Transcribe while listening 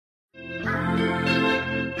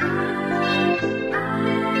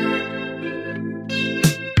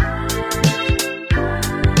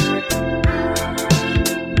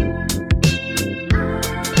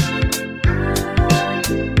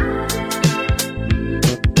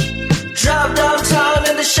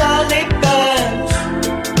Shiny bands.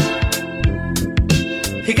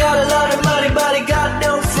 He got a lot of money, but he got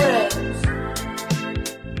no friends.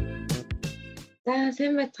 За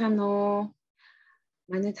сайн байцгаана уу?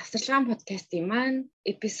 Манай завсарлагын подкастын маань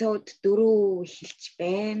эпизод 4 эхэлж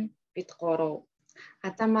байна. Бид 3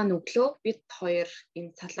 гадаа маань өглөө бид 2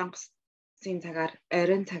 энэ солонгосын цагаар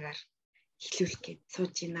оройн цагаар эхлүүлэх гэж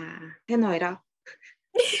сууж байна. Тань хоёроо.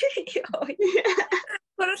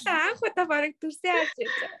 Хорлоо анх удаа бараг дүрсээ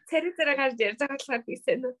харж царай царай гарч ярьж байгаа болохоор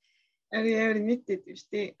тийсэн үү? Яар нийтэд биш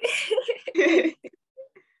тий.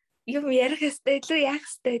 Юм ярих хэвтэй илүү яах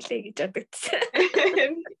хэвтэй лээ гэж бодогдсон.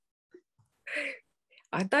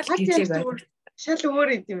 Одоо л гэж байна. Шал өөр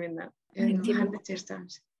юм байна. Хандаж ярьж байгаа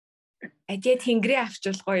юм шиг. Ажээ тэнгэрээ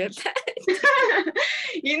авчуулахгүй юу?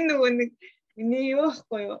 Энэ нөгөө нэг миний юу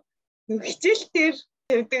ахгүй юу? Нөгөө хичээл дээр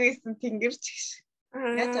явдаг гэсэн тэнгэрч гэж.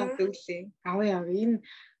 Яаж авдаг лээ? Аваа энэ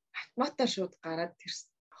автоматар шууд гараад тэрсэн.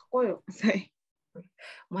 Баггүй юу? Сая.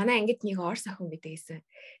 Манай ангид нэг орс охин байдаг гэсэн.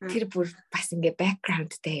 Тэр бүр бас ингээ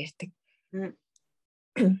бэкграундтай ярьдаг.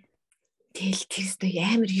 Тэгэл тэрстэй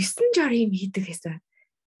амар 9 жор юм хийдэг гэсэн.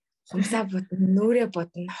 Хумсаа будна, нүрээ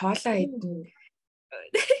будна, хоолоо идэн.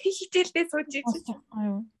 Хичээлдээ сууж ий.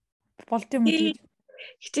 Болт юм уу?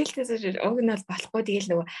 Хичээлдээ сууж уг нь бол болохгүй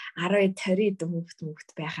тэгэл нөгөө 10 20 мөвт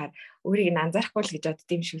байхаар өөрийг нь анзаарахгүй л гэж бодд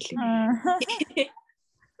юм шиг лээ.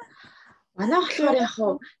 Манай болохоор яг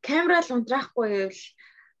хуу камера л унтраахгүй байвал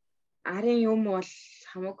арын юм бол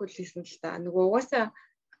хамаагүй л хийсэн л та. Нөгөө угаасаа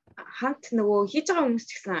хамт нөгөө хийж байгаа хүмүүс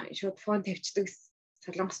ч гэсэн шууд фон тавьчихдаг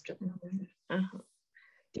солонгосчууд.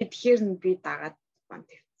 Тэгэхээр нь би дагаад фон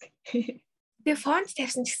тавьчих. Тэгээ фонт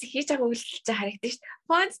тавьсан ч гэсэн хийж байгаа үйлдэл чинь харагдаж шít.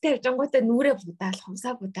 Фонт тавьжангуудаа нүрээ будаал,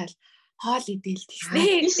 хумсаа будаал, хоол идээл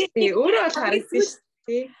тэгснэ. Тий, өөрөө бол харагдаж шít.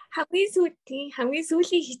 Тий. Хамгийн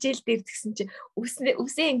сүүлийн хичээл дээр тэгсэн чинь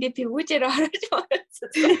үсээ ингээд пигүүжээр орож орсон.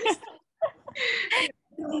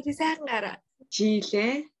 Тэр сайхан гараа.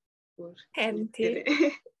 Жилээ. Харин тий.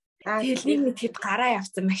 Тэлийн мэд гараа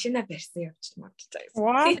явцсан машина барьсан явж модолж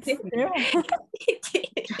байгаа юм.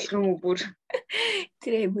 Чалхан уу бүр.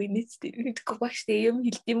 Тэр эвгэнэцтэй мэдгүй багштай юм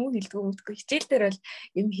хэлдэм үү хэлдэггүй мэдгүй. Хичээл дээр бол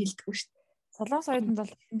юм хэлдэггүй шүү дээ. Солонгос соёлд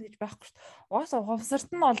бол ингэж байхгүй шүү дээ. Угаасаа хувцарт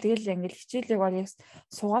нь бол тэгэл ингээл хичээлийг бол яг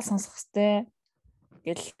суугаал сонсох хэвээр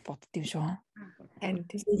гэл бодд юм шүү. Харин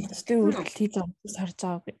тийм өөрөлд хийж байгаа хүмүүс харж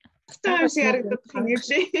байгааг. Таа шиг харагдах юм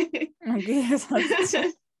лээ. Окей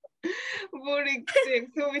сонсож. Бүрийг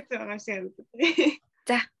зөвөж байгаа шиг харагдав.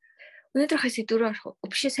 За. Өнөөдрийнхөө сэдвээр орох.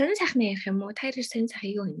 Биш сонин сайхны ярих юм уу? Та хоёр сонин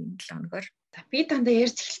сайхан юу юм 7 хоногор? За би дандаа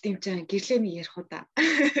ярьж эхэлт юм чинь гэрлээний ярих уу да.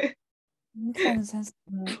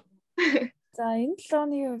 За энэ 7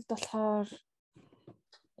 оны хувьд болохоор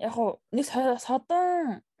яг хуу нэг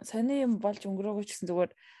содон сони юм болж өнгөрөөгөө ч гэсэн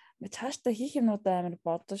зүгээр цаашдаа хийх юмудаа амар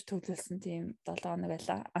бодож төвлөлсөн тийм 7 хоног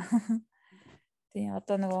байлаа. Тийм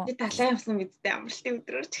одоо нөгөө талаа явсан бидтэй амралтын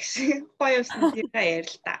өдрөөр ч гэсэн гоё явсан тийгээ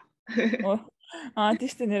ярил та.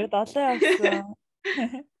 Тийштэй нэрээ далаа явсан.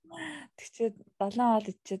 Тэгчээ далаа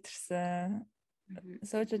хоол идчихэд ирсэн.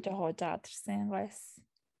 Сөөж жоох уугаад ирсэн гоёс.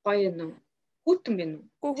 Гоё юм уу? Хүүтэн бэ нү?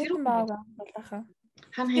 Хүүтэн баагаа далаахан.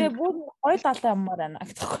 Тэгээ бүр гоё далаа юмар байна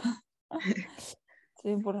гэхгүй.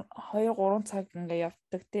 Тийм бүр 2-3 цаг ингээ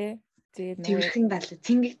явдаг тий. Тэгээд тэрхэн далаа,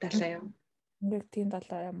 цэнгэг далаа юм. Нэг тийм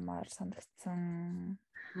далаа юмар санагдсан.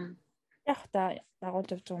 Яг та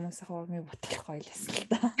дагуулж явж байгаа хүмүүс ахаа урмыг ботлох гоё лсэн л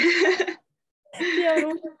да.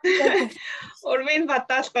 Урмын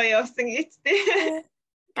батал гоё явсан гэжтэй.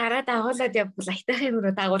 Дараа дагуулад явбал айтах юм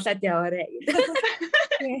руу дагуулад яваарэ.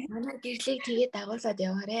 Манай гэрлийг тэгээ дагуулад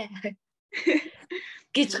яваарэ.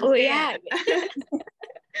 Гэж гуяа.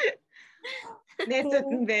 Нэтэд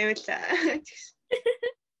нь байвал.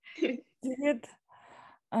 Тэгээд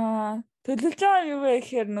төлөвлөж байгаа юу вэ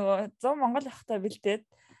гэхээр нөгөө 100 Монгол ахтай бэлдээд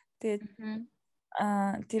тэгээд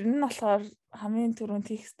тэр нь болохоор хамгийн түрүүнд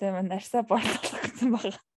хийх хэрэгтэй маань арьсаа борлуулах гэсэн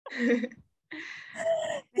байна.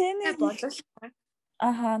 Тэний борлуулах.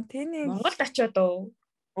 Тэний Монголд очиод уу?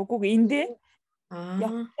 Үгүй эндээ.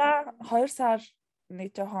 Явтаа 2 сар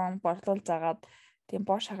нэг жоохон борлуул заагаад тийм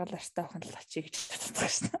боо шагал арьстай охин л очие гэж боддог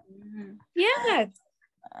шин. Яагаад?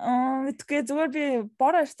 Мэдгүй зүгээр би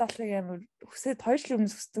бор арьс залхыг амар хүсээд 2 жил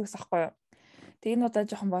өмнөөс хүсдэгс ахгүй юу. Тэгээ энэ удаа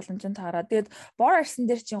жоохон боломжтой таараа. Тэгээд бор арьсан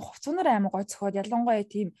дээр чинь хувцсунаар амар гой цохоод ялангуяа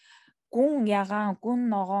тийм гүн ягаан, гүн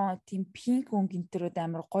ногоон, тийм пинк гүн гинтерүүд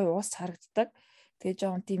амар гой уус харагддаг. Тэгээ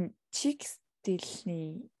жоохон тийм чик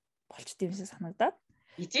стилний болчт юмсаа санагдаад.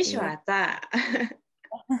 Ижээ шүү за.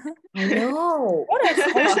 I know.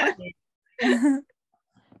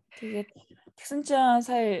 Тэгээд тэгсэн чинь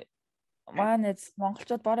сая манай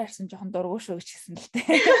монголчууд бор ярьсан жоохон дургуй шүү гэж хэлсэн л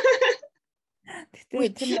дээ. Тэгтээ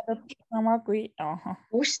тэр надад хамаагүй.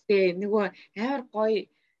 Үүштэй нөгөө амар гоё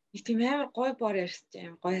нэг тийм амар гоё бор ярьсан чинь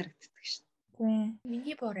амар гоё харагддаг шүү.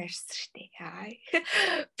 Миний бор ярьсан штэ.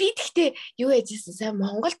 Би тэгтээ юу яжсэн сайн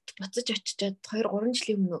Монголд буцаж очичоод 2-3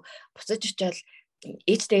 жилийн өмнө буцаж очиод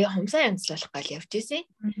ээжтэйгээ хумсаа янзлуулах гал явж ирсэн.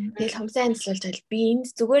 Тэгэл хумсаа янзлуулж хал би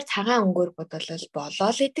энд зүгээр цагаан өнгөөр бодвол болоо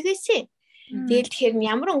л гэдэг байсан. Тэгэл тэгэхээр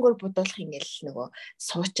ямар өнгөөр бодуулах ингээл нөгөө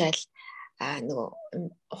суучаал нөгөө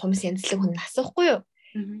хумс янзлах хүн асуухгүй юу.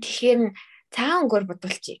 Тэгэхээр цагаан өнгөөр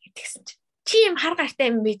бодуулчих гэдгсэн чинь чи юм хар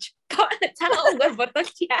гартай юм бич цагаан өнгөөр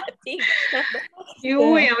бодуулчихъя тийм.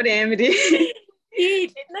 Юу ямар амир.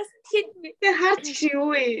 Биднээс тэр харч шиг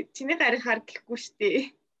юу вэ? Чиний гарыг хар гэхгүй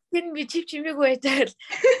штэ. Тэр би чимээгүй байжал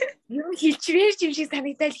юм хэлчвэр юм шиг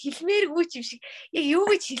санагдал хэлмээргүй юм шиг яг юу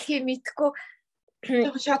гэж хэлхээ мэдэхгүй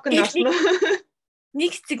шок норсон.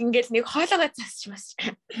 Нэг цэг ингээл нэг хоолоогоо засч бас.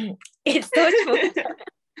 Эстөөч мөн.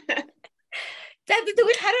 За би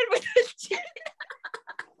тэгвэл хараар бодолчих.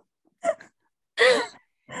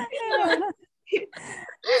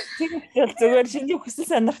 Тэгэхээр зүгээр шинэ хүсэл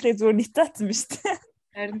сонирхлыг зүгээр нитаацсан биз дээ.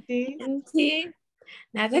 Харин тийм.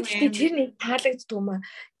 Надад ч тэр нэг таалагддаг юм аа.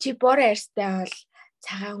 Чи бор арьстай бол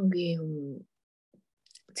цагаан өнгийн юм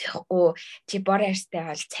зөөхгүй. Чи бор арьстай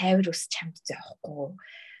бол цайвар ус чамд зөөхгүй.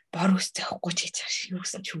 Бор ус зөөхгүй ч гэж шиг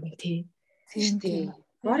юусэн ч юм тий. Тийм.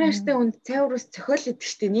 Бор арьстай үнд цайвар ус цохиол идэг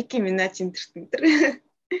штэ нэг юм наа чин тэр.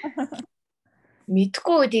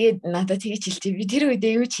 Мэдгүй тэгээд надад тэгэж хэлчихэ. Би тэр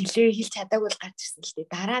үедээ юу ч хэлж чадаагүй л гарч ирсэн л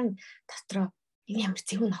дээ. Дараа нь дотроо энэ ямар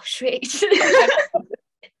зэвүүн авшвэ гэж.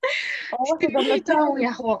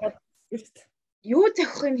 Юу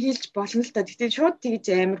зохихыг хэлж болно л та. Гэтэ шууд тэгж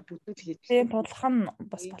амар бүдүүл хийж. Тийм бодлох нь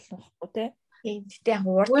бас болохгүй тий. Гэтэ яг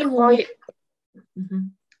урд гоё.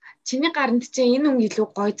 Чиний гаранд чинь энэ хүн илүү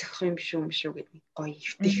гоё зохих юм биш үү гэдэг гоё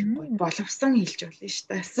өвтөх гоё боловсон хэлж болно шүү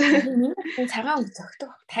дээ. Энэ цагаан өнгө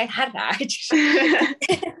зохидог. Та хараа гэж.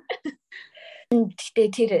 Гэтэ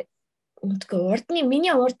тэр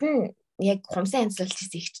миний урд нь яг хумсаа янзлуулж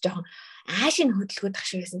ирсэн ихч жоохон аашийн хөдөлгөөд ах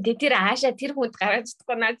шиг байсан. Тэр аашаа тэр хүнд гаргаж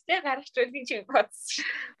чадахгүй наад тэ гаргаж үлгэн чи бодсон.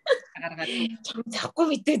 Гаргаад захгүй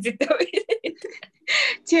мэдээ зэтэй.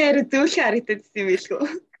 Чи хараа зөөлхөн харагдаад юм билгүй.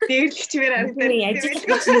 Дээрлэх чимээр харагдаад.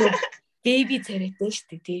 Ажил бэби царайтай шүү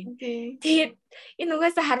дээ тий. Тэгээд энэ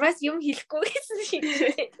угаасаа харвас юм хэлэхгүй гэсэн шиг.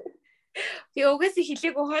 Би угаасаа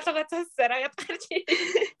хэлээгүй хоолоогоо цаасараад гарч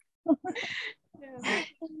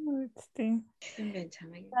тийм байна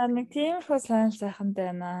чамайг. Нэг тиймэрхүү сонир сайхан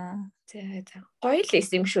байна. За гоё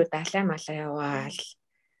л юм шүү далай малаа яваал.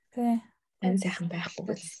 Тий. Энэ сайхан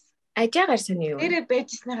байхгүй. Ажаагаар сони юу? Нэрээ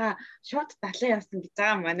байжснаа шууд далай явсан гэж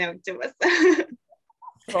байгаа манай үгүй бас.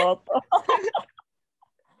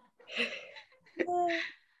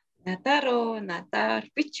 Надаар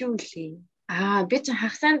би ч юу лээ. Би ч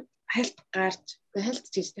хагасанд хальт гарч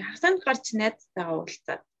хагасанд гарч найзтайгаа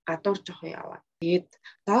уулзаад гадуур жоох яваа. Тэгээд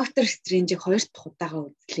доктор Стрэнжийг 2 дахь удаага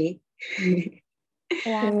үзлээ.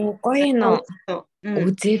 Гоё нөө.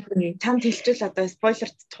 Үзээгүй. Чамд хэлчихвэл одоо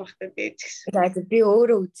спойлердчих байхтай байж гэх. За би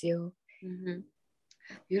өөрөө үзье.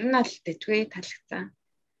 Ер нь л тэтгэе таалагдсан.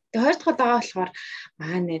 Тэгээд 2 дахь удаага болохоор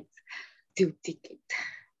найз зүвдэг гэд.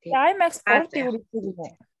 IMAX 3D үздэг үү?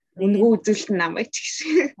 Үнгүү үзүүлэлт нь намайг ч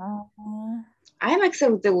гэж.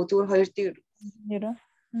 IMAX-аар үзээгүй зүгээр 2D. Нэрэ.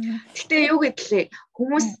 Гэтэ юу гэдлээ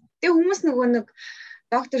хүмүүс нөгөө нэг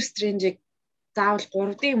доктор Стрэнжийг заавал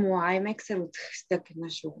 3D юм уу IMAX-аар үзэх хэрэгтэй кино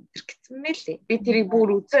шүү гэх гэсэн мэлээ. Би тэрийг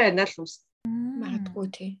бүр үзээ байна л ус. Магадгүй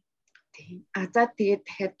тий. За тэгээд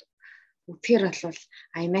дахиад үзэхэр болвол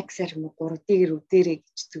IMAX-аар юм уу 3D-гээр үзээрэй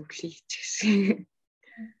гэж зөвлөе гэсэн.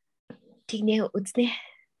 Тэгнээ үзнэ.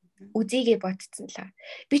 Үзийгээ бодсон л.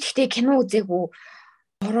 Би тэгтээ кино үзээгүй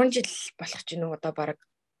 3 жил болох ч нэг одоо бараг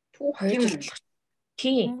 2 жил болох.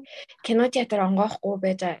 Тийм. Кинотеатр онгоохгүй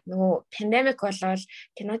байж нөгөө пандемик болоод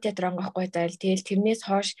кинотеатр онгоохгүй зайл тэгэл тэрнээс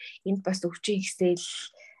хойш энд бас өвчин ихсэл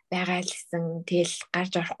байгаа л гэсэн тэгэл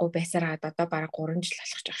гарч орохгүй байсараад одоо бараг 3 жил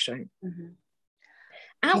болох ч ах шүү.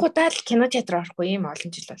 Анх удаа л кинотеатр орохгүй юм олон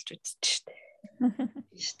жил болж үзсэн шүү дээ.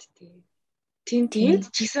 Шүү дээ. Тийм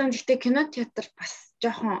чигсэн гэхдээ кинотеатр бас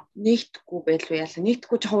жоохон нэгдэхгүй байлгүй яалаа.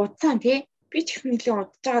 Нэгдэхгүй жоохон удсан тий. Би ч ихний нэлээд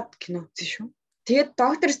удаж байгаад кино үзсэн шүү. Тэгээд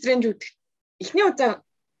доктор Стрэндж үзэх эхний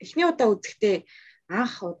удаа үзэхдээ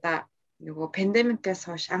анх удаа нөгөө пандемикээс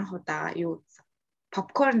хойш анх удаа юу үзсэн.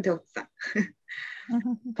 Попкорн үзсэн.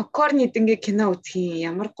 Попкорн идэнгээ кино үзэх юм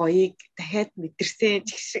ямар гоёыг дахиад мэдэрсэн ч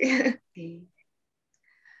гэх шиг.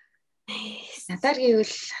 Надаар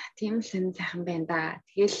гэвэл тийм л сонин сайхан байна да.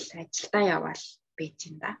 Тэгэл ажилдаа яваал байж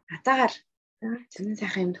ин да. Азаагаар сонин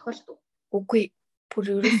сайхан юм тохиолдов. Үгүй бүр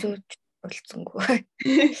ерөөсөө болцсонгүй.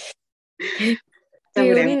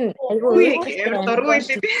 Айгуу дургүй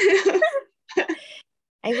л би.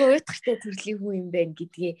 Айгуу уйтгартай төрлийн хүн юм байна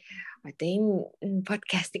гэдгийг одоо энэ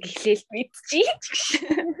подкастыг эхлээл мэдчихье.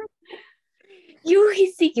 Юу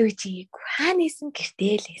хийсийг юу чийггүй. Хаана исэн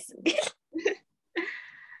гэртээ л хийсэн гэл.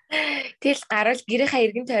 Тэгэл гарвал гэрийнхаа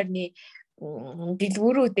эргэн тойрны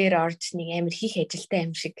дэлгүүрүүдээр орж нэг амир хийх ажилтай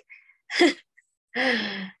юм шиг.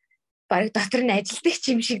 Бараг дотор нь ажилдаг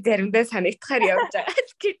ч юм шиг заримдаа санагдахаар явж байгаа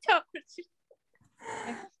л гэж орж.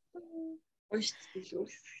 Ууш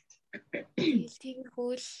дэлгүүр.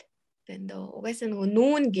 Тиймэрхүү л бэндэ угаасаа нөгөө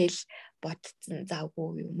нүүн гэл бодцсон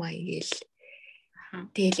завгүй юм аа гээл.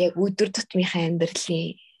 Тэгэл яг өдөр тутмынхаа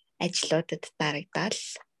амьдралын ажлуудад дарагдаал.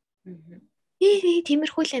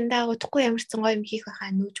 Тиймэрхүү л энэ удахгүй ямар ч гоё юм хийх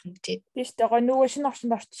байхаа нүүж хөнгөжээд. Тийм шүү дээ. Гоё нөгөө шинэ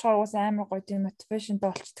орчинд орчихоор уус амар гоё тийм мотивашнтай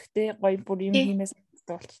болчихдаг те. Гоё бүр юм хиймээс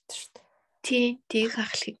болчихдаг шүү дээ. Тийм, тийг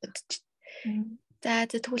хахлахыг бодчих. За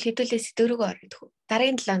тэгвэл хэдүүлээ сэдвэргөө орох.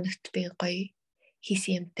 Дараагийн 7 хоногт би гоё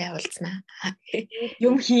хийсэн юмтай уулзнаа.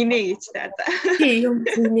 Юм хийнэ гэж та. Тийм юм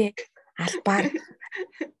хийнэ. Албаар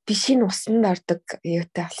бишийн усанд ордог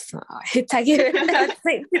юутай болсон. Цагийн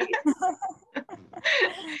болсон.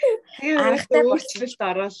 Аргатай болчихлолт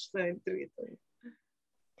оруулсан энэ төр гэдэг.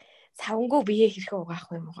 Савнгүй бие хэрхэн угаах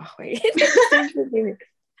вэ мугаах вэ?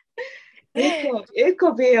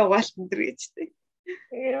 Эко бие угаалт энэ төр гэжтэй.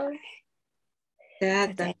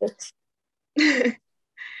 За.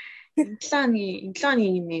 Инглоны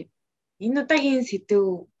юм энэ удаагийн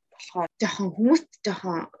сэдв болохоор жоохон хүмүүст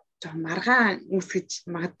жоохон маргаан үсгэж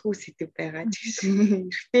магадгүй сэдв байгаа ч гэсэн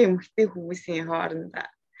эрэгтэй хүмүүсийн хооронд.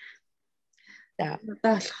 За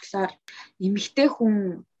одоо болохоор эмэгтэй хүн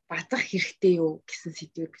базах хэрэгтэй юу гэсэн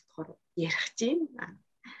сэдвээр битгаар ярих чинь.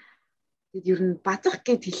 Тэгэд ер нь базах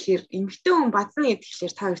гэд хэлэхээр эмэгтэй хүн базна гэд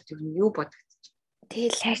хэлэхээр та хоёрт ер нь юу бодогдож?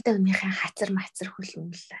 Тэгэл хайртай өмнөхөө хацар мацар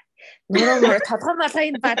хөлмөллээ. Нуруу тодгон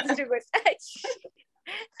малгын базар шиг бол.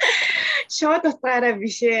 Шууд утгаараа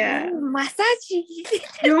биш ээ. Массаж хийх.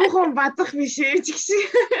 Юм хүн базах биш ээ ч гэсэн.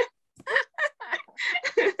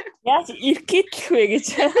 Яаж иркэтлэх вэ гэж.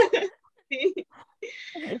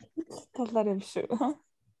 Талаар юм шүү.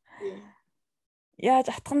 Яаж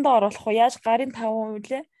атгандаа оруулах вэ? Яаж гарын 5%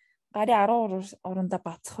 лээ? Гарын 10 уранда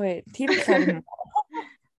бацах вэ? Тэр л юм.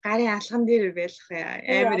 Гарын алган дээр байлах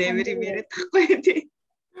амар юм яриад тахгүй тий.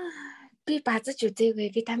 Би базаж үзээгүй.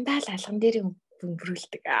 Би дандаа л алган дээр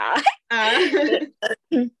бөмбөрүүлдэг.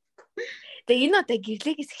 Тэгээ энэ удаа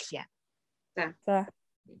гэрлэгээс эхлэе. За.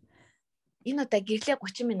 Энэ удаа гэрлээ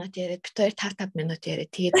 30 минут яриад бит хоёр 5 минут яриад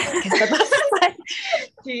тэгээд подкаст басна.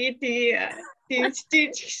 Тийм.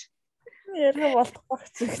 Ярих болтохгүй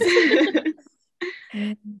хэцүү.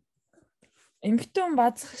 Эмэгтэй хүн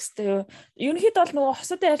базах хэвээр. Ерөнхийдөө бол нөгөө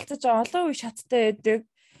хосуудын харилцаж олон үе шаттай байдаг.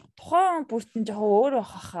 Тухайн бүртэн жоохон өөр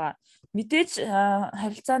байхаа. Мэдээж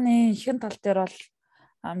харилцааны ихэнх тал дээр бол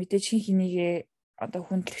мэдээж хин хинийгээ одоо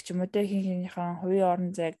хүндлэх ч юм уу те хин хинийхэн хувийн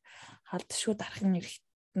орон зайг халдшгүй дарахын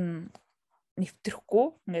эрхтэн нэвтрэхгүй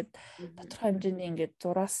ингээд тодорхой хэмжээний ингээд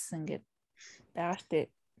зураас ингээд байгаа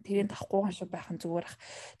штэ тэрийг тахгүй хашаа байх нь зүгээр ах.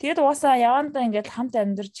 Тэгээд угаасаа явандаа ингээд хамт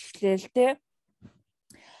амьдарч эхлээл те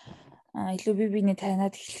илүү биений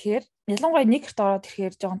танаад эхлэхээр ялангуяа нэг гэрт ороод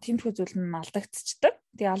ирэхээр жоохон тиймэрхүү зүйл нь алдагдчихдаг.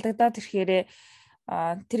 Тэгээ алдагдаад ирэхээрээ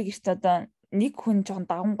тэр гэрт одоо нэг хүн жоохон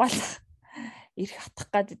давмгаал ирэх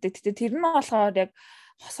хатах гэдэг. Тэгтээ тэр нь болохоор яг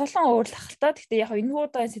хосолон өөр л ахaltaа. Тэгтээ яг энэ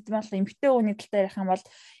удаа сэдв маань эмэгтэй хүний талаар ярих юм бол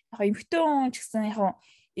яг эмэгтэй хүн ч гэсэн яг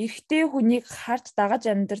эрэгтэй хүнийг харж дагаж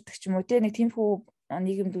амьдардаг ч юм уу те нэг тиймэрхүү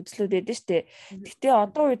нийгэмд үзлүүд байдаг штэ. Тэгтээ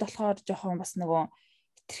одоо үед болохоор жоохон бас нөгөө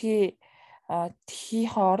хитрхи тхий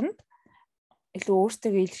хооронд илүү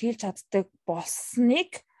өөртөө илэрхийлж чаддаг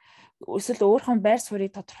болсныг эсвэл өөрийнхөө байр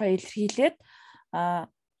суурийг тодорхой илэрхийлээд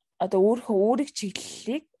одоо өөрийг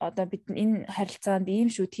чиглэлийг одоо бид энэ харилцаанд ийм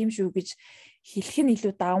шүү тийм шүү гэж хэлэх нь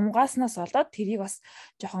илүү давмгааснаас болоод тэрийг бас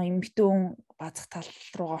жоохон эмэгтэй хүн базах тал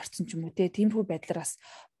руу орсон ч юм уу тиймэрхүү байдлаар бас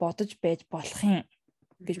бодож байж болох юм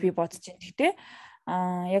гэж би бодож байна. Гэхдээ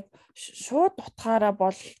яг шууд утгаараа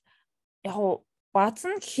бол яг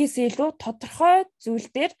базна гэхээс илүү тодорхой зүйл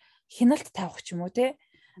дээр хяналт тавих ч юм уу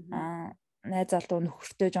найз залуу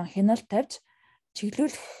нөхөртөө жоон хяналт тавьж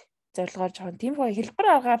чиглүүлэх зорилгоор жоон тийм хөө хэлбэр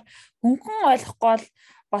аргаар хөнгөн ойлгохгүй бол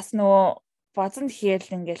бас нөгөө базан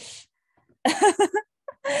хийэл ингээл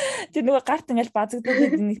тэр нөгөө гарт ингээл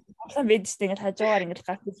базагддаг нэг болон байд штэ ингээл хажуугаар ингээл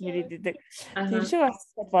гарт ирээд идэг. Тэр шиг бас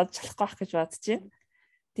бодож болохгүй байх гэж бодож байна.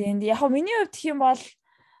 Тэгээд яг миний хувьд гэх юм бол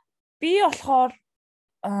би болохоор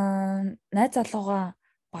найз залууга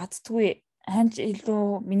баддгүй ханч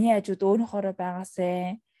илүү миний хажууд өөрийнхоороо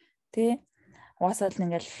байгаасай. Тэ угаасаа л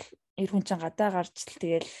ингээл эр хүн чинь гадаа гарч л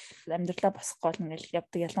тэгэл амьдралаа босгохгүй л ингээл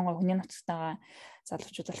явдаг ялангуяа хүний нутагтайгаа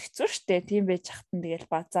залуучууд бол хэцүү шттэ. Тийм байж хахтан тэгэл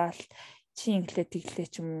базаал чи инглээ тэглээ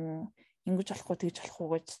ч юм уу ингэж болохгүй тэгж болохгүй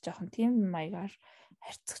гэж жоохон тийм маягаар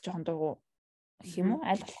харьцах жоохон дургу юм уу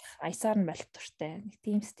аль болох аясаар нь байх туртай нэг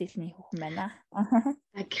тийм стилний хүүхэн байна.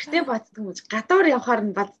 Гэртээ баддаг юм. Гадуур явахаар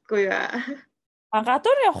нь баддаггүй юу?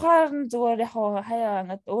 Гадуур явахаар нь зүгээр яг хаяа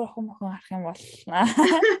ингээд өөр хүн харах юм бол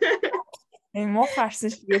муухай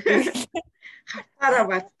харсан шүү дээ. Хартаараа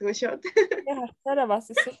баддаггүй шүү. Хартаараа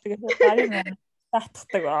бас эсвэл тэгээд барин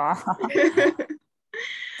татдаг.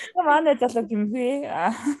 Манай залуу юм бэ?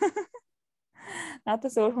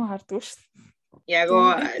 Надаас өөр хүн харддаг шүү. Яг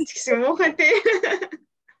тэгсэн муухай тий.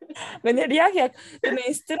 Гэнэ яг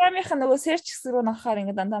Instagram-ийн нөгөө search гэсэн рүү нахаар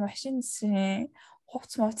ингээд дандаа машин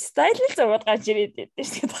хувц мовц стайлын зураг гарч ирээд байдаг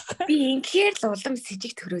шүү дээ. Би ингээр л улам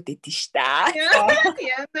сэжиг төрөөд идэв шүү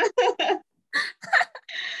дээ.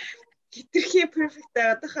 Хитрхи перфект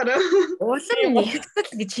авахаар улам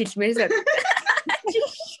нэгтгэл гэж хэлмээрээ.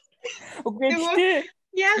 Үгүй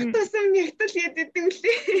яг тусам нэгтгэл гэдэг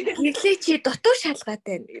үлээ. Гэрлээ чи дутуу шалгаад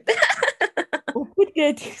байна гэдэг. Үгүй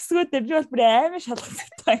тэгсгүүдээ би бол бүр амар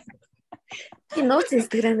шалгацтай. Би нууц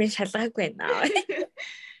Instagram-ын шалгаагүй байна.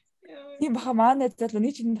 Тийм баха манай залуу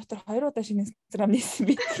нэг жилийн дотор 2 удаа шинэ Instagram нээсэн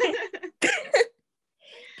би.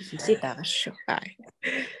 Би хэлээд байгаа шүү.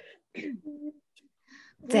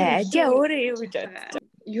 За өөрөө юу гэж бодож байна?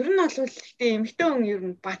 Ер нь бол гэхдээ эмэгтэй хүн ер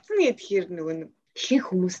нь бацна гэдгээр нөгөө ихэнх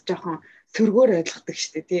хүмүүс жоохон сөргөөр ойлгодог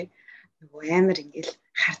шүү дээ тий. Нөгөө амар ингээл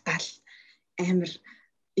хартаал амар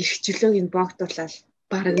эрхчлөөг нь боогдуулаад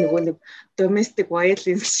баг нөгөө нэг domestic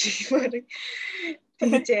violence шиг баг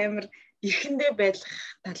тэгж амар эрхэндээ байх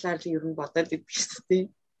талаар ер нь бодоод идэг шүү дээ.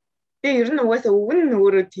 Тэгээ ер нь угаасаа өг нь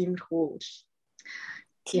өөрөө тиймэрхүү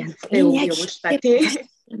янзтай үг явуултаа тий.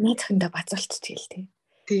 Манай зөвхөндөө базуулт тэгэл тий.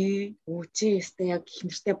 Тий. Үгүй ээ яг их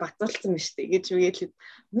нэртэй бацуулсан байна шүү дээ гэж үгээд.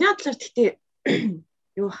 Миний бодлоор гэхдээ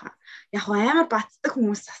юу яг амар бацдаг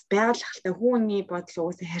хүмүүс бас байгаль ахaltaа хүүний бодол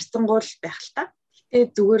угаасаа харьцангуул байх л та.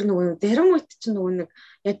 Гэтэ зүгээр нөгөө зарим үед чинь нөгөө нэг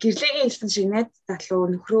яг гэрлээгийн хэлсэн шиг найз залуу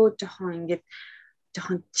нөхрөө жоохон ингээд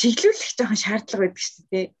жоохон чиглүүлэх жоохон шаардлага байдаг шүү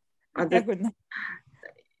дээ. Одоо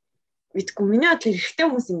мэдгүй миний бодлоор эрэгтэй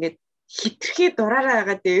хүмүүс ингээд хитрхи дураараа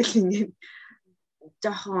байгаа дэвэл ингээд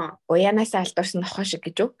жоохон уянаас алдуулсан нохоо шиг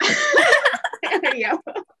гэж үү?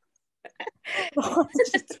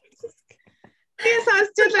 Би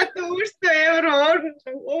сонсчлаад өөртөө амар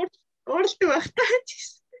ууралдаг байх таа ч.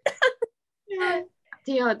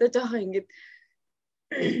 Тий одоо жоохон ингээд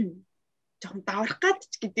жоохон даврах гад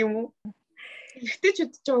ч гэдэг юм уу?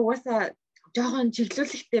 Эрэгтэйчүүд ч угаасаа жоохон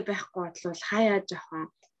чиглүүлэхтэй байхгүй бол хаяа жоохон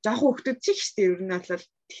хөвгдөд ч ихтэй ер нь бол.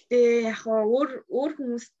 Гэхдээ яг өөр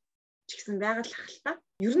хүмүүс ч гэсэн байгаль ахaltaа.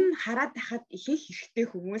 Ер нь хараад тахад ихэнх эрэгтэй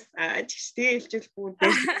хүмүүс жигтэй хэлжүүлбүү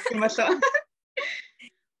юм болоо.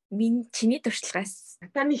 Чиний туршлагаас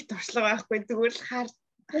та нэг туршлага байхгүй зүгээр л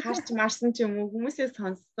харж марсан ч юм уу хүмүүсээ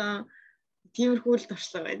сонссон тиймэрхүү л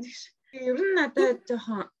туршлага байж гэж. Ер нь надад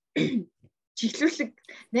жоохон чиглүүлэг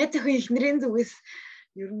найз охин эхнэрийн зүгээс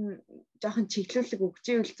ер нь жоохон чиглүүлэг өгч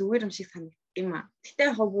ивэл зүгээр юм шиг санагдав юм аа.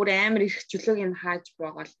 Гэтэ яг бүр амар их чөлөөг нь хааж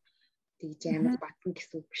боогол тэгж амар батна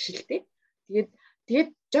гэсэн үг биш л дээ. Тэгээд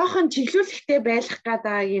жоохон чиглүүлэгтэй байх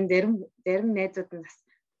гадаагийн зарим найзууд нь бас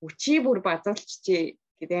өчий бүр базуулчжээ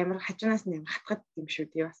гэдэг амар хажуунаас нь амар хатгад юм шүү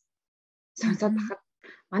дээ бас. Сонсоод байхад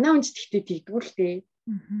манай хүнч тэгтээ тэгдгүүл дээ.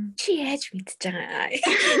 Чи яаж мэдж байгаа?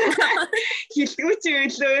 Хилдэггүй ч юм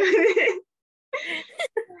лөө.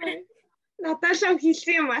 Наташа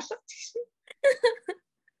хэлсэн юм алга ч гэсэн.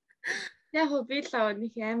 Яг би л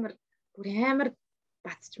нэг бүр амар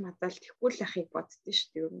батч мадаал тэхгүй л ахыг боддөө шүү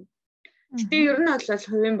дээ ер нь. Гэтэ ер нь бол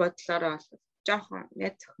хувийн бодлороо бол жоохон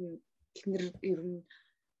найз охин эхнэр ер нь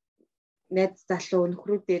найз залуу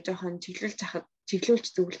нөхрүүдээ жоохон чиглүүлж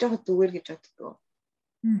зөвлөж явах зүгээр гэж боддог.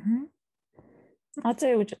 Азаа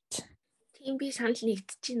юу гэж бодчих. Тийм би санал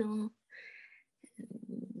нэгдэж байна.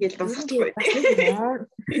 Гэл дуусахгүй.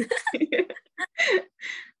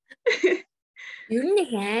 Ер нь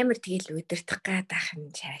их амар тэгэл удирдах гээд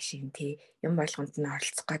ахын цаашин тий юм болгонд нь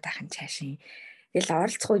оролцох гээд ахын цаашин. Тэгэл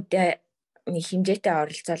оролцох үедээ нэг хэмжээтэй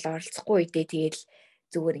оролцохгүй үедээ тэгэл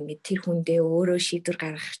зүгээр ингээд тэр хүндээ өөрөө шийдвэр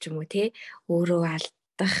гаргах ч юм уу тий өөрөө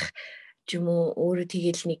алдах ч юм уу өөрөө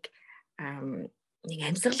тэгэл нэг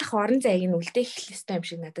амьсгалах орон зайг нь үлдээх хэрэгтэй юм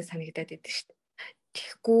шиг надад санагдаад байдаг шүү дээ.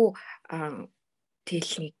 Тэгэхгүй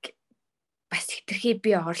тэгэл нэг бас хитрхи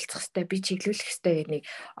би оролцох хэрэгтэй, би чиглүүлэх хэрэгтэй гэх нэг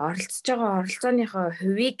оролцож байгаа оролцооныхоо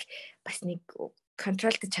хувийг бас нэг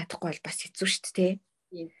контролдож чадахгүй бол бас хэцүү шүү дээ.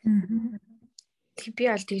 Тэг би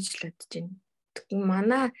бол тэгж л бодож байна.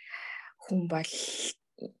 Манай хүн бол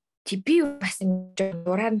би бас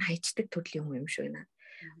дураар нь хайчдаг төрлийн хүн юм шиг байна.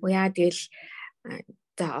 Яа тэгэл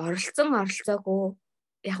за оролцоогүй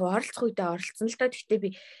яг оролцох үедээ оролцсон л доо. Гэхдээ би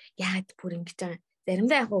яагаад бүр ингэж байгаа.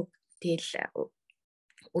 Заримдаа яг тэгэл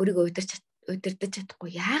өөрийгөө удирдах чадахгүй.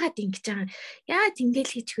 Яагаад ингэж байгаа. Яагаад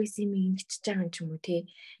ингээл хийчих байсан юм ингэж байгаа юм ч юм уу те.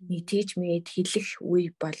 Нэг тийж мэд хэлэх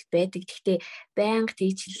үе бол байдаг. Гэхдээ байнга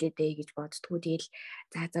тийж хэлээ дээ гэж боддгоо. Тэгэл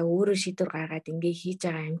за өөрөө шийдвэр гаргаад ингээ хийж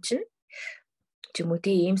байгаа юм чинь ч юм уу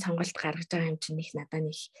те ийм сонголт гаргаж байгаа юм чинь их надад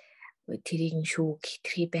нэг тэрийг нь шүүг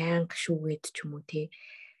хитрхи байнга шүүгээд ч юм уу те.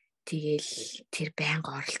 Тэгэл тэр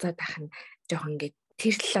байнга оролцоод ах нь жоохон ингээд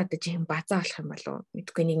тэр л одоо жин базаа болох юм болов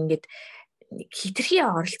мэдгүй нэг ингээд хитрхи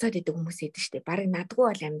оролцоод идэг хүмүүс идэв штэ. Бараг надгүй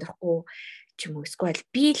бол амьдрахгүй ч юм уу эсвэл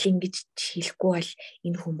би л ингэж хэлэхгүй бол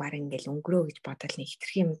энэ хүн бараг ингээл өнгөрөө гэж бодол нэг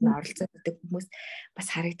хитрхи юмд нь оролцоод идэг хүмүүс бас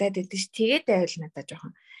харагдаад идэв ш. Тэгээд байвал надад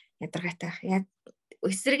жоохон ядаргаатай. Яг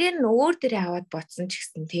эсрэгээр нь өөр дээрээ аваад ботсон ч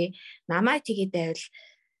гэсэн тий намайг тэгээд байвал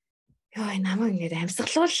ёо намайг ингээд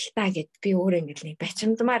амьсгалуул та гэд би өөрөө ингээд нэг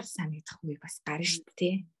бачимдмаар санагдах үе бас гарна шүү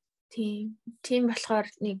дээ. Тийм болохоор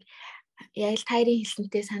нэг яг л тайрын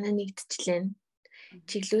хэлсэнтэй санаа нэгдчихлээ.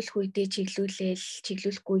 Чиглүүлэх үедээ чиглүүлээл,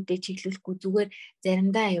 чиглүүлэхгүй үедээ чиглүүлэхгүй зүгээр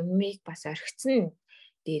заримдаа юмыг бас орхицсон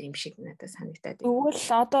дээр юм шиг надад санагдаад байна. Тэгвэл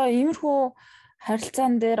одоо иймэрхүү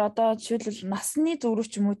харилцаан дээр одоо жишээлбэл насны зөврөв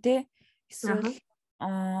ч юм уу те эсвэл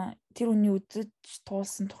тэр хүний үдэж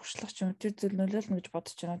туулсан туршлага ч юм тэр зүйл нөлөөлнө гэж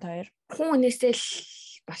бодож байна та хоёр. Хүн үнээсээ л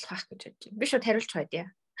болох байх гэж бодож байна. Би шууд хариулж байгаа дээ.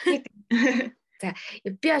 За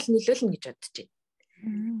би бол нөлөөлнө гэж бодож байна.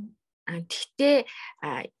 Гэхдээ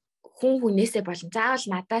хүн хүнээсээ болон заавал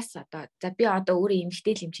надаас одоо за би одоо өөрөө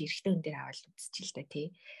эмэгтэй л юм чи эрэгтэй хүн дээр аваад үзчихээ л да тий.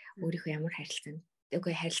 Өөрийнхөө ямар харилцаанд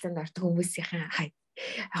үгүй харилцаанд ордог хүмүүсийнхаа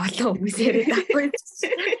олон хүмүүс яриад байхгүй.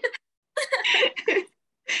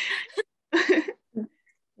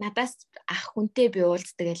 Надаас ах хүнтэй би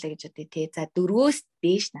уулздаг байлаа гэж бодъё тий. За 4-өөс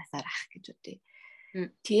дээш насаар ах гэж бодъё.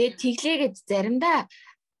 Тэгээ тэглээгээд заримдаа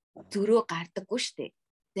зөрөө гардаггүй штэ.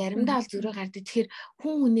 Заримдаа бол зөрөө гардаг. Тэгэхээр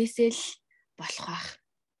хүн хүнээсээ л болох байх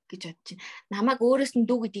гэж бодож байна. Намайг өөрөөс нь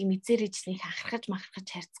дүү гэдгийг мэдсээр ижлэх ахархаж махархаж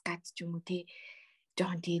харьцгаад ч юм уу тий.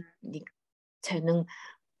 Жохон тий нэг цонин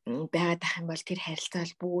байгаад ах юм бол тэр харилцаа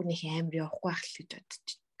бол бүр нэг амар явахгүй байх л гэж бодож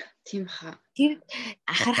байна. Тийм хаа. Тэр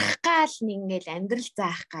ахархах гал нэг ингээл амьдрал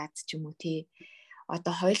заах гад ч юм уу тий.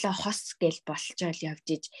 Одоо хоёлоо хос гэл болчоол явж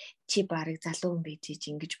иж чи барыг залуу хүн байж иж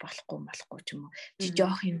ингэж болохгүй ч юм уу. Чи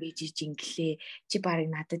жоох юм байж иж инглээ. Чи барыг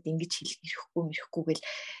надад ингэж хэлэх ирэхгүй гэл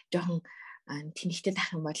жоохон тэнэгтэй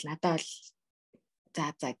тах юм бол надад бол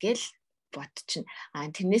за гэл бодчихно.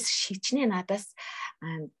 Тэрнээс шичнээ надаас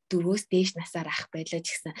 4-өөс дээш насаар ах байлаа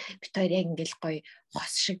ч гэсэн бит хоёр яг ингээл гоё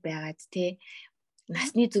хос шиг байгаад тий.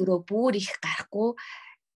 Насны зөрөө бүр их гарахгүй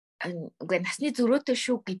үгүй насны зөрөөтэй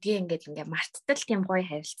шүү гэдгээ ингээ марттал тийм гоё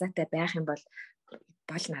харилцаатай байх юм бол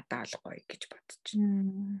надад ол гоё гэж бодож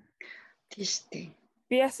байна. Тийм шүү.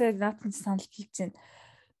 Би бас наадхан санал хэлж байна.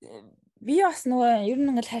 Би бас нөгөө ер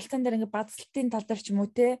нь ингээл харилцаан дээр ингээ базалтын тал дээр ч юм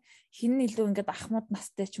уу те хин илүү ингээд ахмад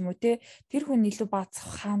настай ч юм уу те тэр хүн илүү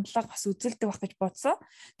базах хандлага бас үзэлдэг байх гэж бодсон.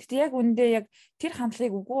 Тэгтээ яг үндэ яг тэр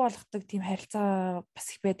хандлагыг үгүй болгодог тийм харилцаа бас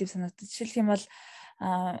их байдаг санагдаж. Жишээлх юм бол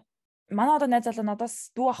манай одоо найз залуу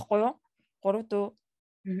надаас дүү ахгүй юу? 3 дүү.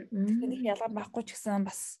 Тэгэхээр нэг ялгаа байхгүй ч гэсэн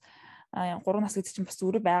бас 3 нас гэдэг чинь бас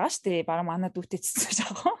өөрөө байгаа шүү дээ. Бараг манай дүүтэй ч гэсэн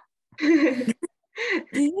жоохон.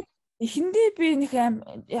 Тэгээд эхэндээ би нэг яг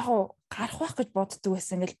гарах байх гэж боддог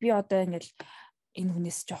байсан. Ингээл би одоо ингээл энэ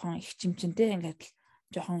хүнээс жоохон их чимчэнтэй ингээд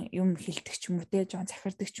жоохон юм хэлдэг ч юм уу те жоохон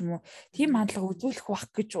захирдаг ч юм уу. Тийм хандлага үзүүлэх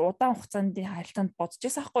байх гэж удаан хугацаанд харилцаанд бодож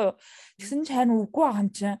байсан байхгүй юу. Тэгсэн чинь харин үгүй байгаа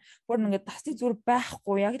юм чинь. Бүр ингээд тасны зүр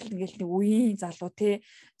байхгүй яг л ингээд нэг үеийн залуу те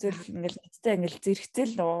зөв ингээд нэцтэй ингээд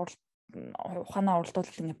зэрэгцэл ухаанаа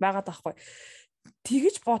уралдуулалт ингээд байгаад байхгүй.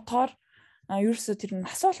 Тэгэж бодохоор ерөөсөө тэр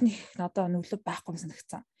нас бол нэг надад нөлөө байхгүй юм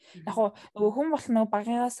санагдсан. Яг нөгөө хүн бол нөгөө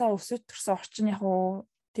багынгаасаа өсөж төрсэн орчин яг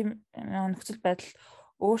тийм нөхцөл байдал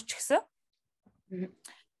өөр ч гэсэн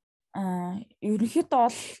ерөнхийдөө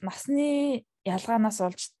бол насны ялгаанаас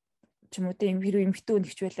олж ч юм уу те хэрвээ эмэгтэй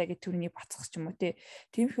нэгч байлаа гэж түрүүний бацах ч юм уу те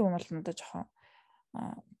тийм их юм бол надад жоохон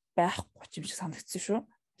байхгүй юм шиг санагдсан шүү.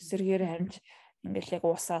 Эсэргээр харин ингээл яг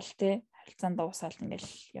уусаал те харилцаанд уусаал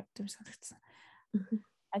ингээл явд юм санагдсан.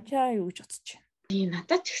 Ачаа юу гэж бодож байна?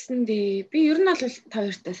 Надад ч гэсэн би ер нь бол та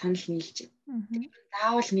хоёртай санал нийлж байна.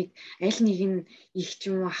 Заавал нэг аль нэг нь их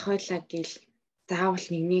ч юм уу ах байлаа гээл заавал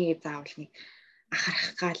нэг заавал нэг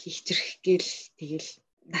ахарах гал ихчрэх гээл тэгэл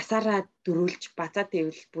насаараа дөрүүлж базаад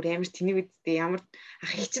ивэл бүр амар тэнийг үсттэй ямар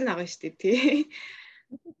ах их ч байгаа шүү дээ тий.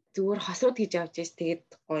 Зүгээр хосууд гэж явж ийс тэгээд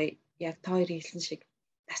гоё яг та хоёрын хэлсэн шиг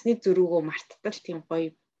насны зөрүүгөө марттал тийм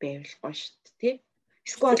гоё байвал гоё шүү дээ тий.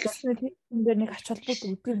 Эсвэл энэ дээр нэг ач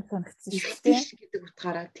холбогдол үгүй юм санагдсан шүү дээ гэдэг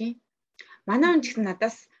утгаараа тий. Манай хүн ч гэсэн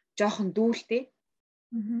надаас жоохон дүүлтэй.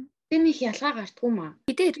 Тэр нэг ялгаа гартгүй маа.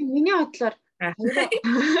 Миний бодлоор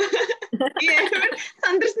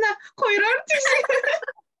сандарснаа хоёроор тийш.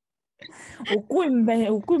 Үгүй юм бай,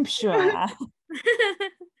 үгүй юм шүү.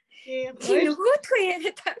 Нөгөөдхөө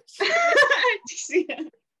яриад тийш.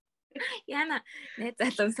 Яна нэ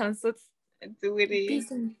залан сонсоод зүгээрээ. Би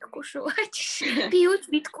мэдгүй шүү. Би юу ч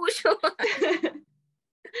мэдгүй шүү.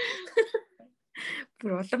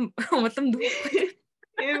 Бүр улам дүү.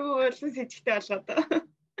 Улам сэжигтэй болгоод.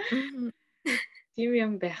 Тийм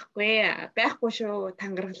юм байхгүй шүү,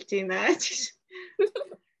 тангаргалж байна гэж.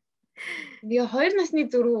 Тэгээ 2 насны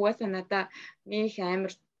зөрүү угаасаа надаа нэг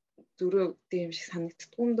амар зөрүүтэй юм шиг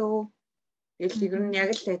санагддгүй юм дөө. Тэгэл ер нь яг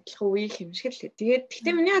л адилхан үеийнх юм шиг л. Тэгээд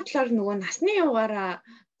гэхдээ миний бодлоор нөгөө насны югаараа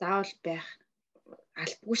заавал байх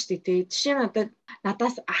албагүй шүү дээ. Жишээ нь одоо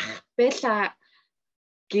надаас ах байла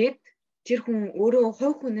гэд тэр хүн өөрөө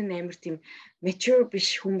хувь хүн нь амар тийм mature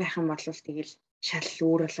биш хүн байх юм бол тэгэл шал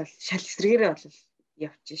өөр болол шал эсрэгээрээ болол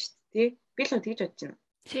явчих шүү дээ. Би л тэгж бодож байна.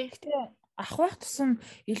 Гэхдээ ах байх тусам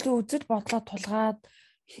илүү үзэж бодлоо тулгаад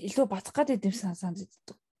илүү бацах гэдэг юм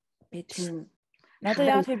санагддаг байдаг. Надад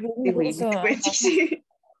яг тэр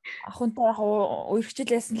ахынтай яг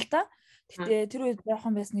үерхчлээсэн л та. Гэтэ тэр үед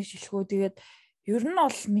яахан байсныг шилхөө. Тэгээд ер нь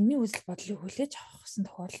бол миний үзэл бодлыг хүлээж авахсан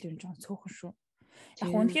тохиолдол юм жоохон цөөхөн шүү. Яг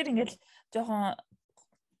үнэхээр ингээл жоохон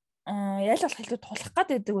ял болох илүү тулах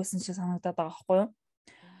гэдэг байсан шиг санагдаад байгаа байхгүй юу?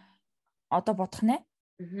 Одоо бодох нэ.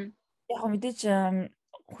 Яг мэдээж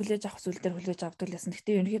хүлээж авах зүйл дээр хүлээж авдаг лсэн.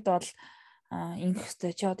 Гэтэ ерөнхийдөө бол ингэх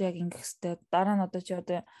хэвээр чи одоо яг ингэх хэвээр дараа нь одоо чи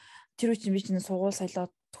одоо тэр үчи би чинь сургууль соёлоо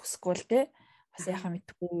төгсөхгүй л те бас яхаа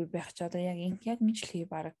мэдгүй байх ч одоо яг мэдлээ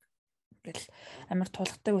баг гэл амар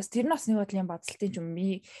тулгадаг бас тэр нь бас нэг бодлын базалтын юм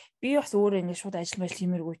би бас өөрөө ингэ шууд ажил мэл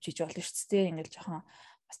тиймэргүй чиж болно шүү дээ ингээл жоохон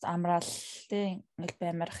бас амраал те ингээл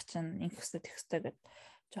баймарх чинь ингэх хэвээр тех хэвээр гэд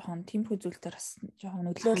жоохон тиймэрхүү зүйл дээр бас жоохон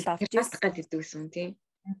нөлөөлөл авч яах гэдэг гэсэн тийм.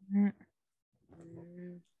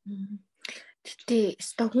 Тэгтээ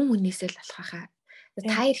өстой хүмүүнээсээ л болох хаа.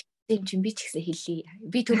 Та юм чинь би ч гэсэн хэлье.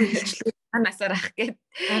 Би түрүү хэлчихлээ. Анасаар ах гээд.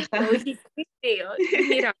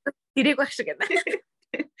 Нэр тэрэг байх шиг байна.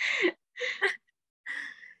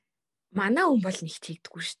 Манай хүн бол нэг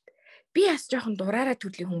тэгдэггүй шүү дээ. Би бас жоохон дугаараа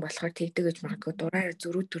төрлийн хүн болохоор тэгдэг гэж магадгүй дугаараа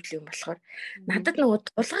зөрүү төрлийн хүн болохоор надад нөгөө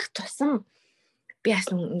тулгах тусам би бас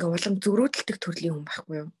ингээ улам зөрүүдэлдэг төрлийн хүн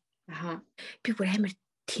байхгүй юу? Аха. Би бүр амар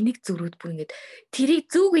тэнэг зөрүүд бүр ингээд тэрийг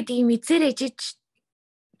зүү гэдгийг мэдсээр ejиж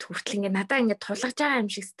хүртэл ингээд надаа ингээд тулгаж байгаа юм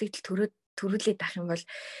шиг сэтгэл төрүүлээд ах юм бол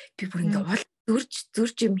би бүр ингээд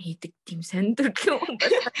зөрж юм хийдэг тийм сондорг юм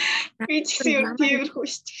байна. Би ч гэсэн юм тиймэрхүү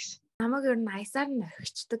шүү. Намайг ер нь аясаар нь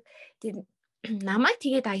орхичдаг. Тэр намайг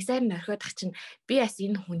тэгээд аясаар нь орхиод ах чинь би бас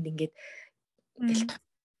энэ хүнд ингээд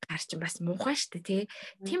гарч бас муухай шүү дээ тий.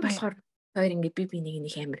 Тийм болохоор хоёр ингээд би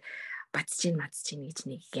нэг амар бацж чинь гэж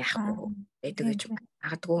нэг яахгүй байдаг гэж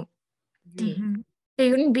магадгүй. Тийм.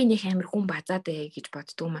 Тэгээ ер нь би нэг амар хүн базаад ээ гэж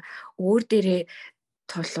боддог юм аа. Өөр дээрээ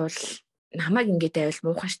тулвал намайг ингээд байвал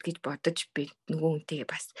муухай шít гэж бодож би нөгөө үнтэйгээ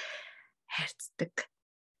бас хайрцдаг.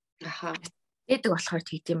 Аха. Эдэг болохоор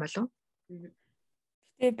тэгдэм болов.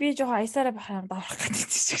 Тэгээ би жоохон аясаараа байх юм давах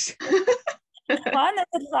гэдэг шиг. Манай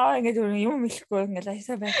талаа ингээд юм хэлэхгүй ингээд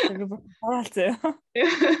аясаа байх гэдэг боолоо зөө.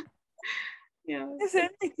 Яа.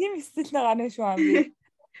 Тэсээ тийм стил нэг ганы шүү амби.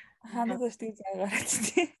 Ханаас тийм заагаад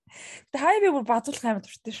тий. Тэгээ хай би бүр базуулах амар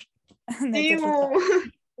дуртай шүү. Тийм үү.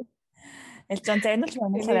 Элжон зэнэл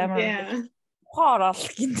монголоор амар. Хоорол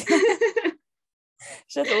гинт.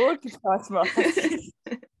 Шал өөр гэл тааш маа.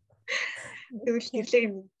 Тэгвэл гэрлэг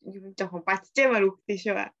юм жоохон батжмаар үгтэй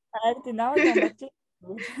шүү. Аа тийм наваа бат.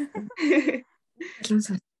 Лүнс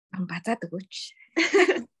базаад өгөөч.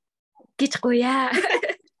 Гэж гоёа.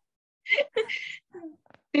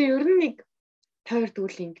 Тэгээ ер нь нэг тойр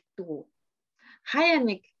дүүл ингэдэг үү. Хаяа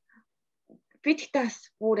нэг би тэгтээс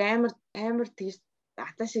бүр амар тийш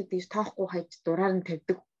ата шиг тийш тоохгүй хайж дураар нь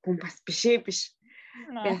тавьдаг хүн бас биш.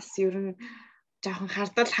 Бас ер нь жоохон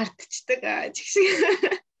хардал хартчдаг чигшиг.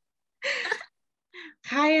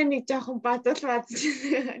 Хаяа нэг жоохон базуулж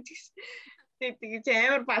тэгж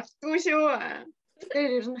амар бацдгүй шүү. Тэр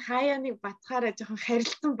ер нь хаяа нэг бацхаараа жоохон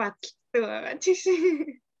харилцан бадалдаг байгаа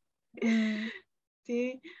чигшиг.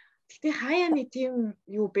 Тэгтээ хаяаны тийм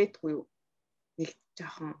юу бэдгүй юу? Нэг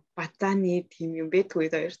жоохон базааны тийм юм бэдгүй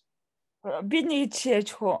даяар. Би нэг жишээ ярьж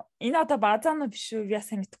хөө. Энэ одоо базаануу биш үү? Би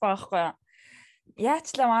ясаа мэдэхгүй байхгүй юу?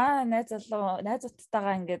 Яачлаа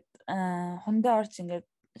найзуудтайгаа ингээд хондоо орж ингээд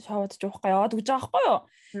шоудж уухгүй яваад гэж байгаа байхгүй юу?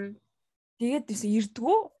 Тэгээд биш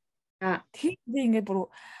ирдгүү. Тэгэхээр би ингээд бүр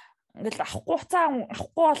ингээд авахгүй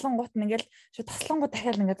болонгууд нь ингээд шууд таслангууд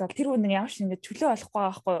дахиад ингээд тэр хүн ямар ч ингээд чөлөө болохгүй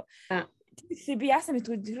байгаа байхгүй юу? Тэгэхээр би яасан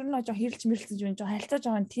мэдгүй тэр нь жоо хэрэлж мэрэлцэж байна жоо хальтаж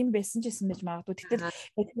байгаа тийм байсан ч гэсэн байж магадгүй.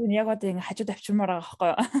 Тэгэхээр яг одоо ингээд хажууд авчирмаар байгаа байхгүй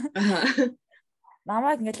юу?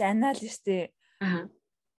 Намайг ингээд анаал штэ.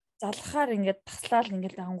 Залгахаар ингээд таслаал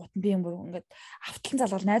ингээд ангуут нь би юм бүр ингээд авталан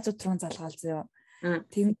залгаал найзууд руу залгаал зөө.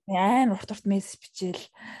 Тийм амар урт мессеж бичээл.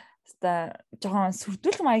 Хэвээ жоохон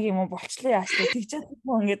сүрдүүлэх маяг юм уу болчлоо яаш тэгжээд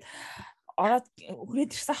юм ингээд ороод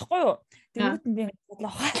хүрээд ирсэн ахгүй юу. Тэнгүүд нь би ингээд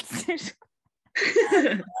бодлоо хаалцсан шүү.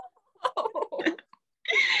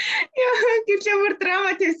 Яа гэрлэмэр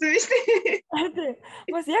драма хийсэн шүү дээ.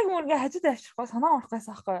 Бас яг мөргө хажууд авчихгүй санаа орохгүйс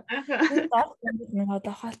аахгүй. Тэгээд нэг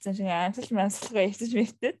одоо хаалцсан шиг амьсгалгаа өвсөж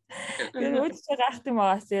мэртээд. Тэгээд өөдөө чага ахт юм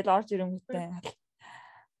байгаас тэгэл орж ирэнгүүтээ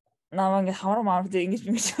намаа ингээ хамар ингэж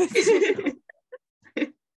ингэж байсан.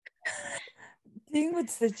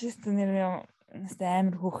 Тэнгүүдсээ чистэн нэр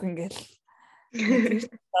амар хөөхөн гэл.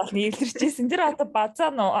 Нийлэрчээсэн. Тэр одоо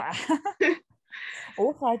базаа нөө.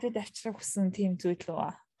 Уух хажууд авчрах гэсэн тийм зүйл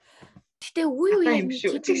лөө. Гэтэ үе юм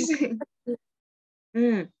шүү.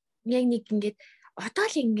 Яг нэг ингээд одоо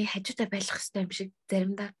л ингээ хажуудаа байх хэрэгтэй юм шиг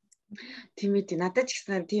заримдаа. Тийм ээ. Надад ч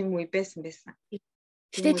гэсэн тийм үе байсан.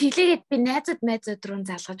 Гэтэ тэглээгээд би найзууд руу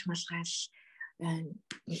залгаж малгаал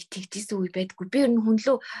нэг тэгжсэн үе байдгүй. Би ер нь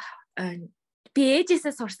хүнлөө би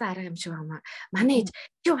ээжээсээ сурсан арга юм шиг байна. Манай ээж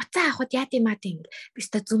чи уцаа авахд яа тийм ингээл би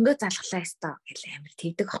өстө зөнгөө залглаа өстө гэл амир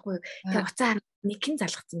тэгдэг аахгүй. Тэгээ уцаа нэгэн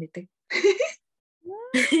залгацсан байдаг.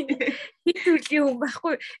 Хит төрлийн хүн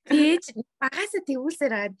байхгүй. Би ээж багасаа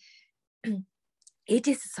тэгүүлсээр агаад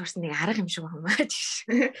ээжээсээ сурсан нэг арга юм шиг байна тийш.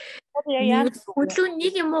 Яг хүнлүү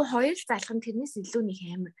нэг юм уу хоёр залгах нь тэрнээс илүү нэг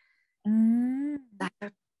амир.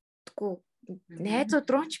 Залгадаггүй. Найзууд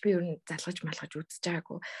руу ч би ер нь залгаж малгаж үзэж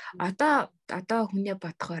байгаагүй. Одоо хүнээ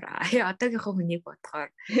бодохоор одоогийнхоо хүнийг бодохоор.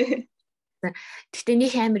 Гэхдээ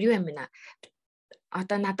нэг амир юу юм бэ?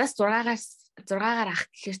 Одоо надаас 6-аар ах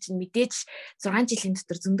гэхэр чинь мэдээж 6 жилийн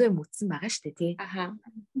дотор зөндөө юм үтсэн байгаа шүү дээ тий.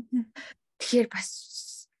 Тэгэхээр бас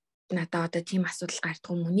надад одоо тийм асуудал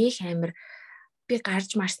гардгүй мөнийх амир би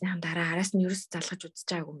гарч марсныхан дараа араас нь ерөөс залгаж үзэж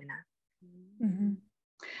байгаагүй юм байна.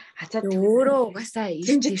 Хацаад өөрөө угаасаа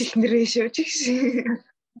ихнэрээ шүү чигш.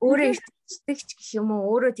 Өөрөө ихтэйч гэх юм уу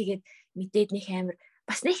өөрөө тэгээд мэдээд нэг амир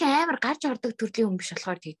бас нэг амир гарч ордог төрлийн хүн биш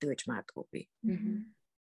болохоор тэгдэг гэж магадгүй би.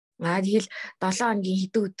 Тэгэл 7 хоногийн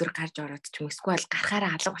хэдэн өдөр гарч ороод ч юм уу эсвэл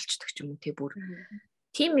гарахаараа алга болчдөг ч юм уу тий бүр.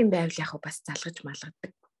 Тим юм байвал яг бас залгаж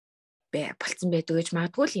малгадаг болцсон байдаг гэж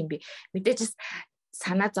магадгүй юм би. Мэдээж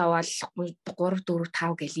санаа зовоол 3 4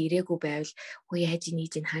 5 гэл ирээгүй байвал хөө яаж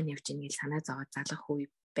нийж хаана явж ийн гэж санаа зовоод залгах үе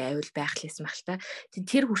байвал байх л юм ахalta.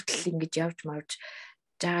 Тэр хүртэл ингэж явж марж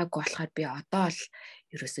жааггүй болохоор би одоо л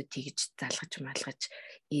ерөөсөө тэгж залгаж малгаж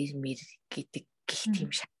ирмэр гэдэг гих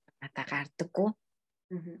тийм шатаа гардаггүй.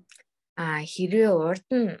 Хэрвээ урд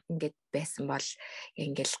нь ингэж байсан бол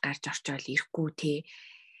ингээл гарч орчоол ирэхгүй те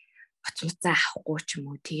оцмцаа авахгүй ч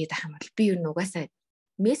юм уу тэгээд ах юм бол би юу нугасаа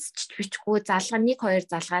мессеж бичихгүй залгаа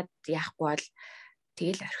 1-2 залгаад яахгүй бол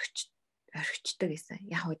тэгэл орхичдаг гэсэн.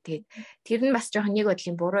 Яг уу тэгээд тэр нь бас жоохон нэг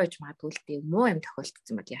бодлын буруу гэж магадгүй л дээ. Муу юм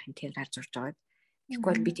тохиолдсон бол яг энэ тэр гарч урж байгаа.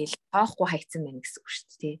 Тэгвэл би тэгэл тоохгүй хайцсан байна гэсэн үг шүү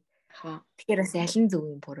дээ. Тэгэхээр бас аль нь зөв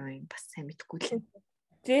юм буруу юм бас сайн мэдэхгүй л.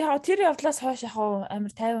 Тэгээ яг тэр явдлаас хойш яг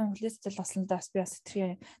амар 50 хүлээцэл болсондоо бас би бас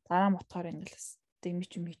тэрийн дараа мотхоор ингээл бас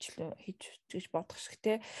дэмж юм хийж гэж бодох шиг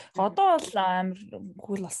те. Одоо бол амар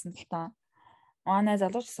хүл болсон л таа. Манай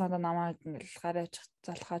залууч санда намайг ингээл гараж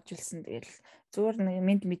залхааж илсэн. Тэгэл зүгээр нэг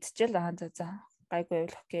мэд мэдчихэл за гайгүй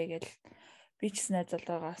явах гээ гэл би ч гэсэн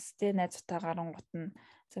найзлаагаас тэ найзтаа гарангууд нь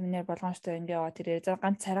семинар болгоомжтой ингэ яваа тэрээ за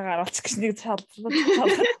ганц царай гаруулчих гэж нэг шалдлага.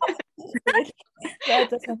 Яа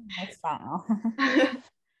гэсэн байна.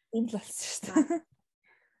 Тийм л болсон шүү дээ.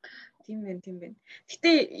 Тийм байна. Гэтэ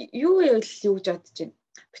юу гэж бодож байна?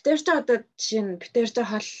 Битэр ч одоо жишээ нь битэр ч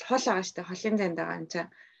хол байгаа шүү дээ. Холын зайд байгаа юм чаа.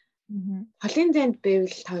 Холын зайд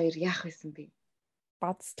байвал та хоёр яах байсан бэ?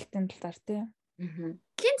 Базалтын талаар тий.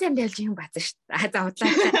 Холын зайд явж юм базаа шүү дээ. За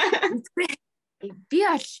удлаа. Би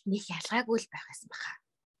бол нэг ялгаагүй л байх байсан баха.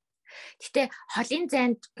 Гэтэ холын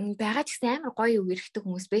зайд байгаа ч гэсэн амар гоё үерхдэг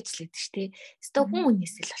хүмүүс байж л байдаг шүү дээ. Өстө хүн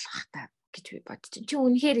үнээс л болох та гэж би бодож байна. Чи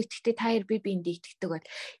үнэхээр итгэдэг та хоёр биендээ итгэдэг бол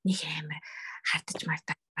нэг амар хардаж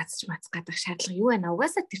мардаг базж мацгадаг шаардлага юу байна?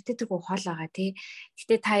 Угаасаа тэр тэргүй хол байгаа тий.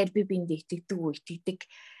 Гэтэ та хоёр биендээ итгэдэг үү? Итгэдэг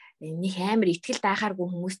нэг амар итгэл даахааргүй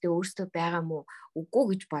хүмүүстэй өөрсдөө байгаа мó үгүй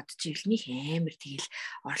гэж бодож ивэл нэг амар тэгэл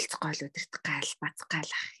оролцох гол өдөртөх гал бацх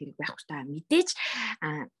гал ах хэрэг байхгүй та мэдээж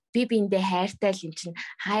би биэндээ хайртай л юм чинь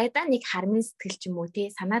хаяада нэг хармын сэтгэл ч юм уу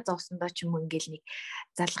тий санаа зовсондоо ч юм уу ингээл нэг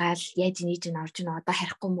залгаал яаж нээж ин орж ин одоо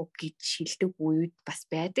харихгүй мөг гэж шилдэг үед бас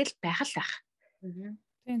байдаг л байх л байх. Тийм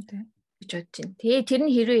гэж бодож байна. Тэгээ тэр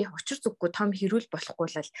нь хэрвээ учир зүггүй том хэрүүл болохгүй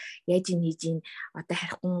л яаж нээж ин одоо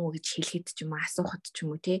харихгүй мүү гэж хэлэхэд ч юм уу асуухад ч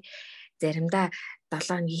юм уу тий заримдаа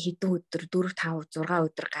 7 өдрийн хэдэн өдөр 4 5 6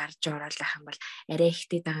 өдөр гарч ороолах юм бол арай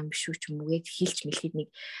ихтэй байгаа юм биш үү ч юм уу гэж хэлж мэлхэд нэг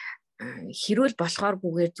хэрүүл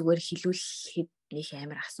болохооргүйгээр зүгээр хилүүлэхэд нэг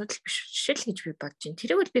амар асуудал биш шил гэж би бодож байна.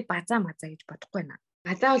 Тэрийг би базаа гэж бодохгүй байна.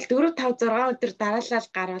 Базаа бол 4 5 6 өдөр дараалал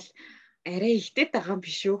гарвал арай ихтэй байгаа юм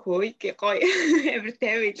биш үү хөөе гоё амар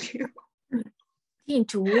тавиал. Тийм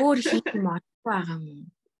ч өөр хийх юм олгүй байгаа юм.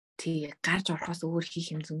 Тий гарч орохоос өөр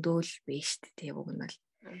хийх юм зөндөөл биш шүү дээ уг нь бол.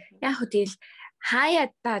 Яг хөө тэгэл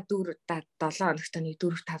хаяада 4 7 хоногт нэг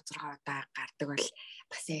 4 5 6 удаа гардаг бол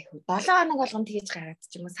бас яг 7 хоног болгоно тэгэж гараад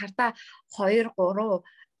ч юм уу сарда 2 3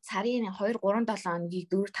 сарын 2 3 7 хоногийг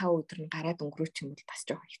 4 5 өдөр нь гараад өнгөрөөч юм бол бас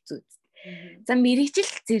жоохон хэцүү. За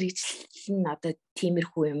мэрэгжил зэрэгжил нь одоо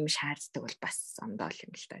тиймэрхүү юм шаарддаг бол бас ондоол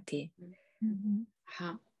юм л та тий.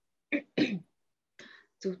 Хаа.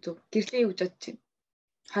 Зүг гэрлээ юу гэж бодож байна.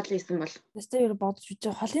 Хол ийсэн бол. Тэстээр бодож үж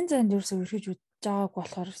байгаа холын зайд ерөөсөө өрхөж үж байгааг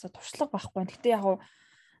болохоор ерөөсөө туршлага байхгүй. Гэтэ яг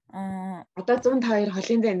одоо 102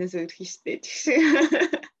 холын зайнаас өрхөн штэ тэгш.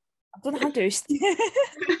 Одоо хамт явна штэ.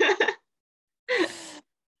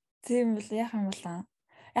 Тийм л яах юм бол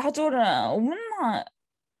яг зүгээр өмнө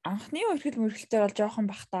анхны өрхөл мөрхөлтөөр бол жоохон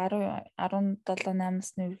бахта 17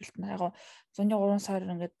 8-ны өрхөлт нь яг 103 сар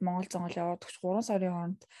ингээд Монгол зонгол яваад 3 сарын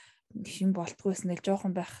хооронд шин болтгүйсэн л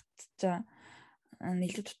жоохон байхад ч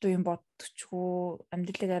нийлүү дутуу юм бодчихгүй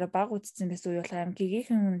амьдралыг арай баг үзсэн байсан үе болох аим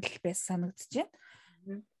гэгийнхэн л байсан санагдаж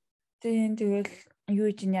байна. Тэгэл юу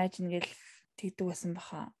иж яаж ингээл тэгдэг байсан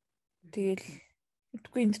баха. Тэгэл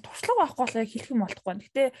үгүй энд туршлага байхгүй болохоор хэлэх юм болохгүй.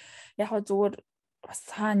 Гэтэ яг хаа зүгээр бас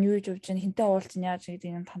хаана юу иж явж байна хинтээ уулз яаж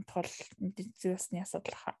гэдэг юм тантхол зүйлсний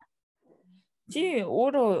асуудал хаа. Чи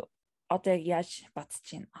өөрөө одоо яг яаж бацж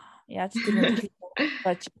байна? Яаж тэр юм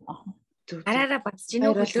бацж байна? Араараа бацж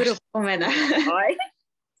гинөө хөлөөрөө юм байна.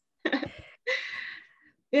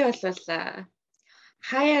 Би бол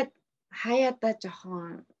хаяада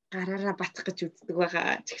жоохон гараараа бацах гэж үздэг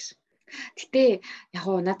байгаа ч гэсэн. Гэтэ яг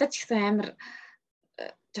уу надад ч гэсэн амар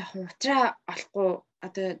жоохон утраа олохгүй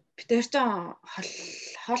одоо бид хоёр ч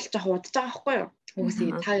хол жоохон удаж байгаа байхгүй юу?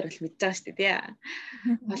 Хүмүүсийн та хоёр бол мэдж байгаа шүү дээ тий.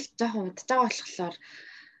 Хол жоохон удаж байгаа болохоор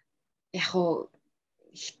яг уу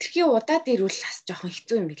хитрхи удаад ирвэл бас жоохон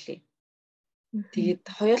хэцүү юм билээ. Тэгээд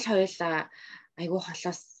хоёулаа айгүй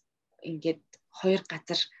холоос ингээд хоёр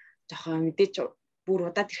газар жоохон мэдээж бүр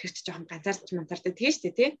удаад ирэхэр чи жоохон газарч мантардаг тийм шүү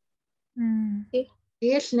дээ тий.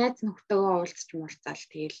 Тэгэл найз нөхдөөгөө уулзч муулцаал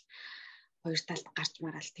тэгэл хоёр талд гарч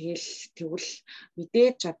мараал тэгвэл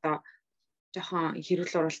мэдээж одоо жоохон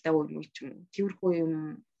хэрүүл уралтай үе ч юм уу тиймэрхүү юм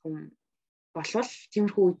болвол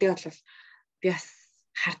тиймэрхүү үедээ бол би бас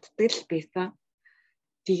харддаг л байсан.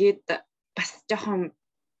 Тэгээд бас жоохон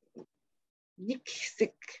нэг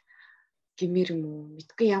хэсэг гэмээр юм уу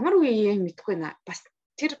мэдгүй ямар үе мэдгүй наа бас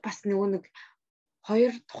тэр бас нөгөө нэг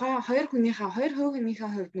хоёр хүнийхээ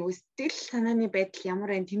хувьд нөгөө сэтгэл санааны байдал ямар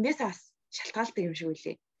байна тэндээс бас шалтгаалдаг юм шиг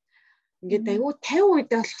үлээ. Ингээд айгүй 50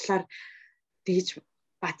 үедээ болохоор тэгж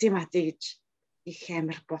бази гэж их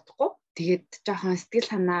амар бодохгүй. Тэгээд жоохон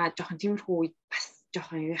сэтгэл санаа жоохон тиймэрхүү үед бас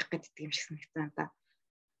жоохон явах гэдэг юм шиг санагдсан надаа.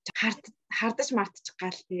 Хардаж мартаж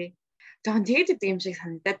гал тий. Жоохон тэгээд идэг юм шиг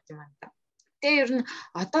санагдаад юм аа. Тэгээ ер нь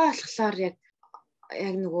одоо болохоор яг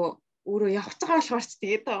нөгөө өөрөө явах цагаа болохоор ч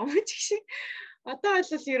тэгээд байгаа юм чи шиг. Одоо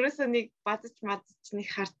бол ерөөсөө нэг базж нэг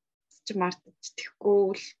хардж мартаж тэхгүй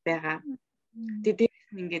л байгаа. Тэгээд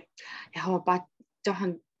ингээд яг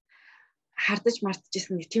жоохон хардаж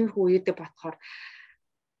мартажсэн нэг тиймэрхүү үедээ бодохоор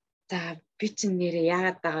за би чинь нэрээ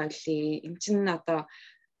яагаад байгаа вэ? Энд чинь одоо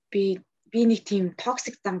би нэг тийм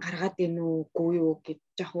токсик зам гаргаад ийн үгүй юу гэж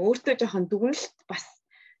жоохон өөртөө жоохон дүгнэлт бас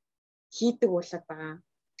хийдэг болоод байгаа.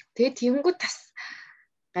 Тэгээд тэгэнгүүт бас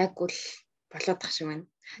гайгүй л болоод тах шиг байна.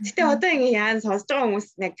 Гэтэ одоо ингэ яан сонсож байгаа хүмүүс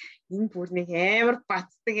яг энэ бүр нэг амар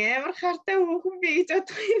бацдаг амар хартай хүүхэн би гэж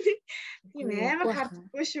бодох юм. Тийм амар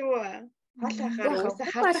харддаггүй шүү. Хол хахаар уусаа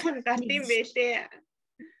хардах нь гарт юм байлээ.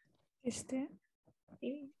 Тийш үү?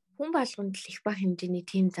 Хүн болгонд л их баг хэмжээний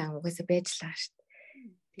тим зан угаасаа байж л байгаа шүү дээ.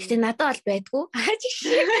 Гэтэ надад бол байдгүй.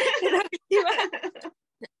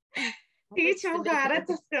 Тэгээ чамгаа араа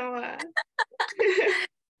зассан юм аа.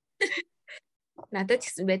 Надад ч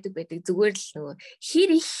гэсэн байдаг зүгээр л нөгөө хэр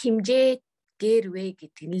их хэмжээ гэрвэ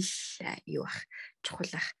гэдэг нь л юу ах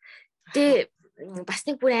чухал ах. Тэ бас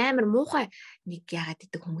нэг бүр амар муухай нэг яагаад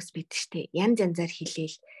гэдэг хүмүүс байдаг штэ. Янзаар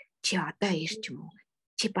хэлээл чи одоо ирч юм уу?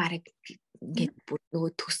 Чи баг ингээд бүр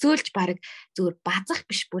нөгөө төсөөлж баг зүгээр базах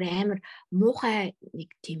биш бүр амар муухай нэг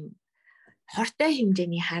тийм хортой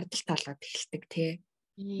хэмжээний хардалт олоод эхэлдэг тий.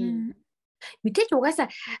 Мэдээж угаасаа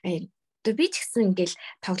би ч гэсэн ингээл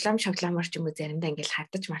тоглоомор ч юм уу заримдаа ингээл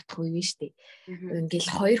хардаж мартах үе биш тий. Ингээл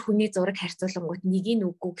хоёр хүний зураг харьцуулангууд нэг нь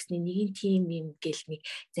үгүй гэсний нэг нь тийм юм гээл нэг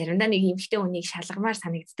заримдаа нэг эмхтэй хүнийг шалгамаар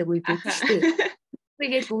санагддаг үе байдаг шүү дээ.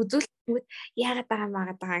 Тэгэл үзүүлэнгүүд яагаад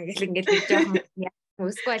байгаа ингээл нэг жоохон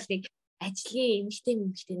өсгөөл нэг ажлын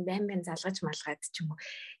эмхтэй байн залгаж малгаад ч юм уу.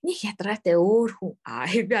 Нэг ядраатай өөр хүн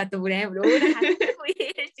би одоо бүр амар өөр хатдаг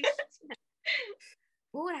үе ярьж байна.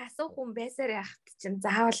 Өөр асуух хүн байсаар яхад чинь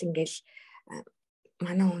заавал ингээл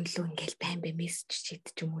манай үнлүү ингээл байн мессеж чийд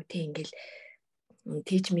ч юм уу те ингээл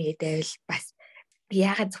тийж мэгээд байвал бас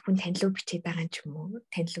яагаад зөвхөн танилуу бичээд байгаа юм ч юм уу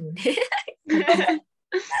танилуу нэ.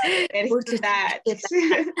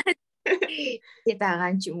 Тэгээд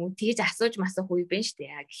байгаа ч юм уу тийж асууж масах үе байна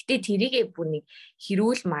штэ. Гэхдээ тэрийгээ бүр нэг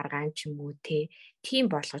хэрүүл маргаан ч юм уу те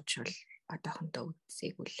тийм болгож бол одоохондоо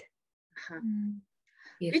үтсэйгүү л.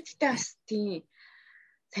 Бидтэй бас тийм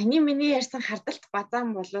саяны миний ярьсан хардалт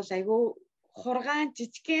базаан бол айгүй хургаан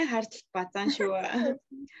жижигхэн хардалт базаан шүү.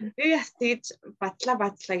 Би бас тэгж бадлаа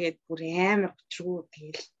гэд бүр амар өчргүү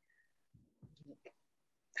тэгэл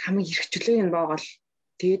хамгийн эрхчлөө юм байгаал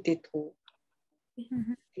тэгэдэггүй.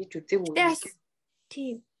 Тэгж үзээгүй.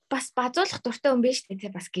 Тийм бас базуулах дуртай хүн биш үү те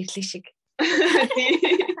бас гэрлээ шиг.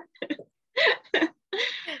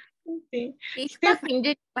 Их баг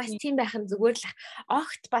хэмжээ бас тийм байх нь зүгээр л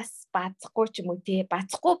огт бас базахгүй ч юм уу тий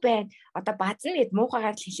базахгүй байна. Одоо базна гэд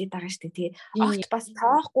муухайгаар л хэлээд байгаа шүү дээ тий. Огт бас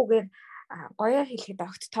тоохгүйгээр гоёор хэлэхэд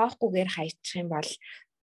огт тоохгүйгээр хайчих юм бол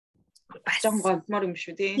бас гомдмор юм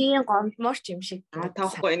шүү тий. Тийм гомдмор ч юм шиг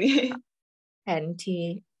тоохгүй нэ. Харин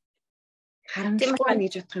тий харамсалтай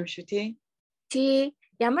гэж бодох юм шүү тий. Тий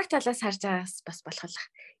ямар талаас харж байгаас бас болох л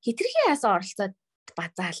хитрхи яасан оролцоод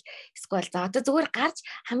базаал эсвэл за одоо зүгээр гарч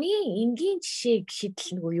хамгийн энгийн жишээ гэхэд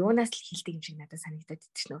л нөгөө юунаас л хэлдэг юм шиг надад санагдаад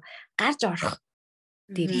идэв чинь нөгөө гарч орох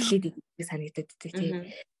дээр хэлээд идэв санагдаад идэв тий.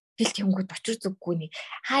 Хэл тэнгүүд очир зүггүй нэг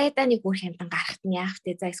хаяадаа нэг бүр хямдан гарахт нь яах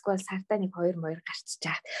вэ? За эсвэл сартаа нэг 2 моёр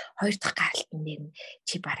гарччихад хоёр дахь гаралтын дээр нь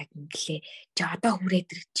чи бараг инглээ. Чи одоо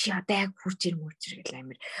хүрээд ир чи одоо яг хурж гэл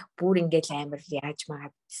амир бүр ингээл амир яаж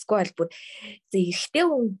магаад эсвэл бүр за эрэгтэй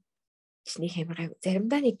хүн нэг амар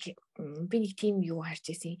заримдаа нэг би нэг тийм юу харж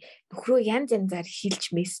байсан. Нөхрөө янзаар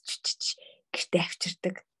хилж мессежч гэртээ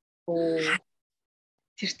авчирдаг.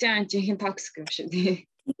 Тэр чинь жинхэнэ токсик юм шиг тий.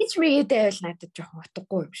 Тэгж мэгээд байвал надад жоохон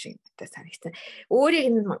утгагүй юм шиг надад санагдсан. Өөрийг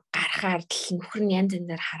нь гарахаар л нөхөр нь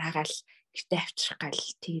янзаар хараагаал гэртээ авчрах гал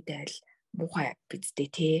тэгээд байвал муухай бидтэй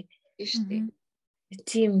тий. Шүү дээ.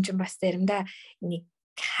 Тийм ч бас заримдаа нэг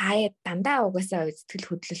хаяад дандаа угаасаа сэтгэл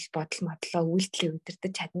хөдлөл бодол модлоо үйлдэлээ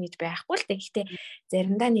удирдах чадна гэж байхгүй л гэхдээ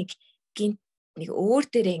заримдаа нэг гинт нэг өөр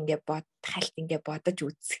дээрээ ингээ хальт ингээ бодож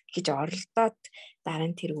үзэх гэж оролдоод дараа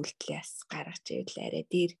нь тэр үйлдэлээ бас гаргаж ивэл арай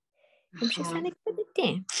дээр юм шиг санагддаг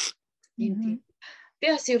тийм. Би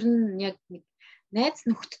бас ер нь яг нэг найз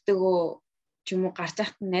нөхдөдөө ч юм уу гарч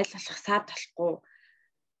байхад найл болох саад болохгүй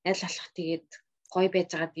найл болох тэгээд гоё байж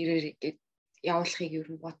байгаад ирээрээ гээд явуулахыг ер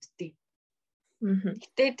нь боддتي.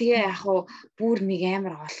 Гэтэ тэгээ яг хуу бүр нэг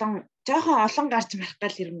амар жоохон олон гарч марах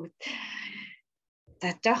гал ирэнгүүт. За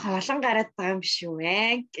жоохон олон гараад байгаа юм шүү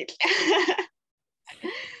гэл.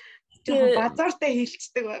 Жоохон базууртай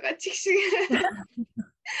хилчдэг байгаа чиг шиг.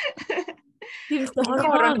 Тийм ч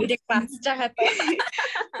хорон яг бацж байгаа.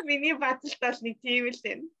 Миний базалт бол нэг тийм л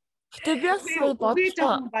байна. Гэтэ би бас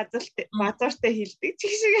бодлоо базууртай хилдэг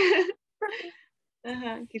чиг шиг.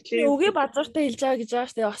 Гэрлээ. Үгүй базууртай хэлж байгаа гэж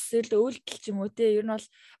байгаа штэ бас л үйлдэл ч юм уу те. Ер нь бол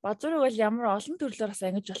базуурыг бол ямар олон төрлөөр бас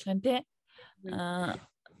ангиж болох юм те.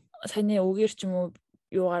 Саяны үгээр ч юм уу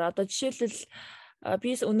юугаар одоо жишээлбэл би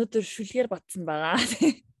өнөөдөр шүлгээр батсан байгаа.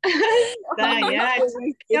 За яаж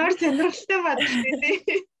ямар сонирхолтой батсан те.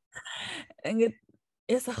 Ингээд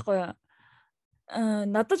ясахгүй юу.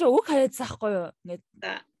 Надад ч үг хаяадсахгүй юу. Ингээд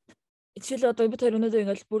жишээлбэл одоо би тэр өнөөдөр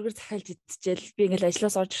ингээл бүргэр захиалж идчихэл би ингээл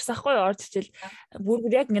ажлаас орж ирсэн хгүй орж ичээл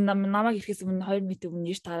бүргэр яг ингээд намайг ирэхээс өмнө 2 минут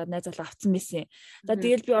өмнө нэрт хараад найз залуу авцсан байсан. За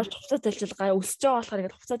тэгэл би орж хувцас талжил гараа өсөж байгаа болохоор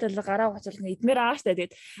ингээд хувцас талжил гараа угаачаал ингээд идмээр байгаа штэ.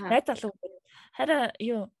 Тэгээд найз залуу хараа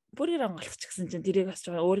юу бүргэр онголч гэсэн чинь тэрийг бас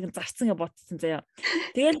жоо өөрийг зарцсан гэж бодсон заяа.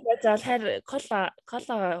 Тэгэл яжаал хайр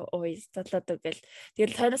кола ууй задлаад гэл.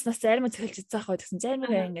 Тэгэл тойроос нас зарим захиалж идсэн ахгүй гэсэн зарим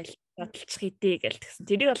ингээл бодлчих идэ гэл тэгсэн.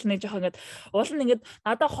 Тэрийг бол нэг жоо ингээд уул нь ингээд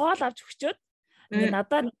надад хоол авч өгчөөд Ингээ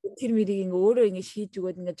надад тэр мэрийг ингээ өөрөө ингээ шийдж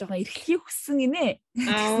өгөөд ингээ жоохон эрхлэхийг хүссэн гинэ.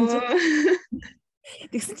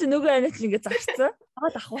 Тэгсэн чинь нөгөө анаа чи ингээ зарцсан.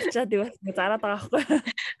 Аваад ахуулчаад яваад ингээ зараад байгаа байхгүй.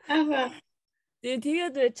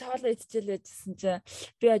 Тэгээд чаалаа идчихэл байжсэн чинь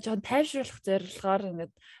би жоохон тайвшруулах зорилгоор ингээ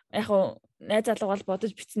яг хуу найз залуу бол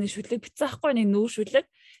бодож бичсэн шүлэг бичсэн байхгүй нэг нүүр шүлэг.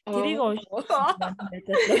 Тэрийг уншсан.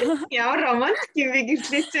 Ямар романтик юм бэ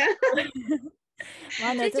гэрлээч.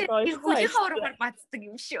 Манай тэр хөлийнхаа ургаар баздаг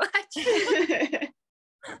юм шүү.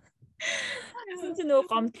 Тэгсэн чинь нөгөө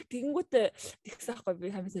гомдол тэгэнгүүтээ тэгсэн аахгүй би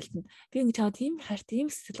хамгийн сүүлд би ингэ чамд тийм хайр тийм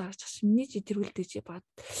сэтгэл гаргаж чах миний чи тэргүүлдэг чи бод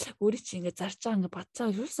өөрий чи ингэ зарж байгаа ингэ бадцаа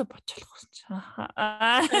юусоо бочлох гэсэн чи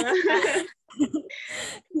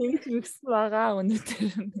тийм зүгсэн байгаа өнөөдөр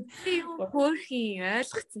юу хөөрхий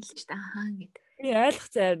ойлгоцсон л ч таа гэд би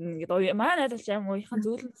ойлгоцсон ингэ манай найдалч аим уухийн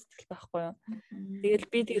зөөлөн сэтгэл байхгүй юу тэгэл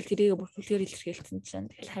би тэрийг бүр хүлгээр илэрхийлсэн чинь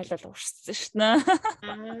тэгэл хайлал уурссан шүү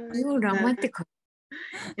дээ юу романтик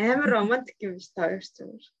амар романтик юм биш та хоёр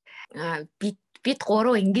зүгээр. Бид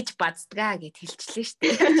гурав ингэж баздгаа гэд хэлчихлээ шүү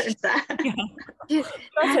дээ.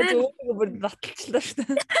 Тэгээд өөрийгөө бүр баталчлаа шүү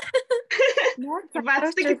дээ.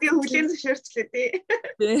 Баздаг гэдэг хүлээн зөвшөөрчлээ тий.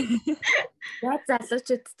 Яа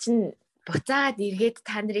залуучууд чинь буцаад эргээд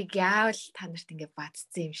та нарыг яавал та нарт ингэ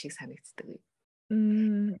бадцсан юм шиг санагддаг юм.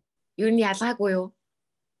 Юу нь ялгаагүй юу?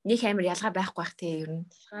 Них амар ялгаа байхгүй бах тий ер нь.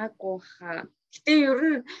 Ялгаагүй хаа. Гэтэ ер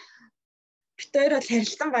нь бид хоёр бол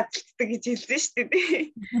харилцан бадалцдаг гэж хэлсэн шүү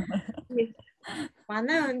дээ.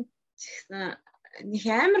 Манай хүн нэг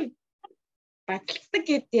амар бадалцдаг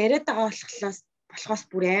гэд яриад байгаа болохоос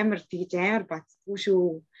бүр амар тэгж амар бадцгүй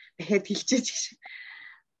шүү. Дахиад хэлчихэж гэж.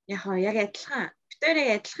 Яг адилхан. Бид хоёр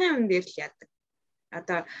адилхан юм дээр л яадаг.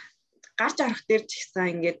 Одоо гарч орох дээр ч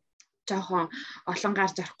гэсэн ингээд жоохон олон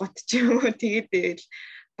гарч орох гот ч юм уу тэгээд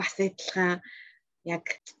бас адилхан яг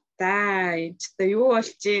за энэ ч юу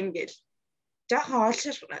болж гин гэл жоохон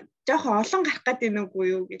олон гарах гэдэг нүггүй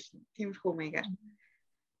юу гэл тиймэрхүү маягаар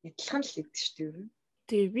адилхан л гэдэг шүү дээ.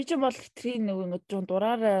 Тий би ч бол тэрийн нөгөө нэг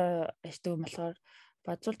дугаараараа ашдаг юм болохоор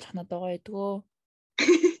базуулж ханаад байгаа эдгөө.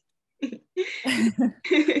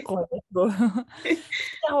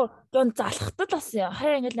 Яг жон залхахтал бас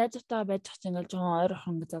хаяа ингээл найзтайгаа байж ах чинь ингээл жоохон ойр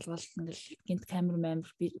охин ингээл залгаал ингээл гинт камер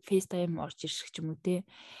FaceTime орж ирэх ч юм уу те.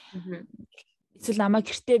 Эсвэл намайг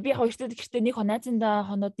гэртээ би хоёртой гэртээ нэг найзандаа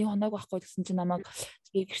хоноод нэг хоноог байхгүй гэсэн чинь намайг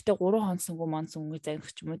гэртээ 3 хонсонгүй монсон гэж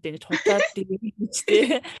загнах ч юм уу гэж худаад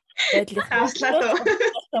тийчтэй байдлаа хааслаа тоо.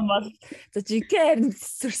 За жигээр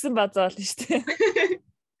сөрсөн базаал нь шүү дээ.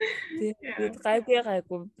 Тэгээд гайгүй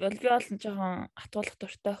бол би бол жоохон атгуулах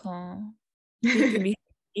дуртай хон. Тийм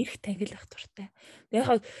их тангил ах дуртай.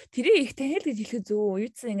 Яг тэрийг их тангил гэж хэлэх зөв.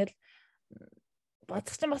 Юуцсан ингээл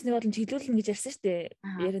бацах чинь бас нэг болон чиглүүлнэ гэж ярьсан шүү дээ.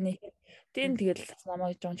 Ярина. Тийм тэгэл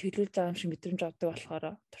намайг жоон чиглүүлж байгаа юм шиг мэдрэмж авдаг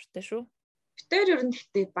болохоор дуртай шүү. Битээр ер нь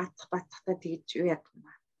гэхдээ бацахтаа тэгж юу яадаг юм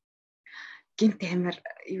ба. Гинт амир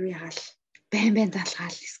юу ягаал байн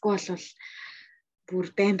залгаал эсвэл бол бүр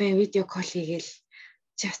байн видео кол хийгээл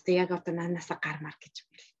just яг одоо нанаасаа гармаар гэж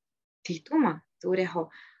бил. Тэгдэггүй маа. Зүгээр яг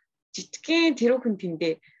жижигхэн тэрүүхэн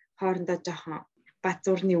тэндээ хоорондоо жоохон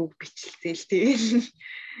базуурны үг бичлэлтэй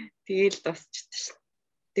тэгэл дуусчихдаг шин.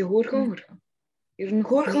 Тэгээ хөөрхөн. Ер нь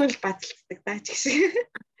хөөрхөн л базалцдаг даа ч гэсэн.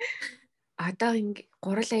 Одоо ингэ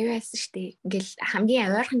гурал аюу байсан шүү дээ. Ингээл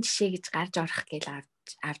хамгийн ойрхон жишээ гэж гарч орох гэж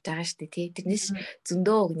авч байгаа шүү дээ тий. Тэрнээс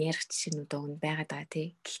зөндөө үг ярих жишээнүүд өгнө байгаад байгаа тий.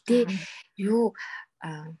 Гэхдээ юу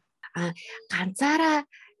ганцаараа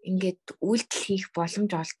ингээд үйлдэл хийх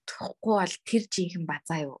боломж олдохгүй бол тэр жинхэнэ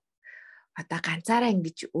базаа юу. Одоо ганцаараа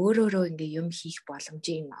ингэж өөрөөрөө ингээ юм хийх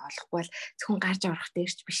боломжийг олохгүй бол зөвхөн гарч орох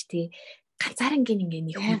дээрч биш тий. Ганцаараа ингээ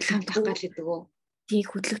нэг хөдөлгөх гал гэдэг үү. Тий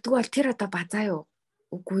хөдөлгдөг бол тэр одоо базаа юу.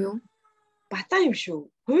 Үгүй юу? Базаа юм шүү.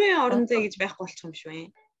 Хувийн орон зай гэж байхгүй болчих юм шүү.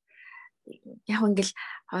 Яг ингээл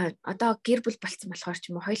одоо гэр бүл болцсон болохоор ч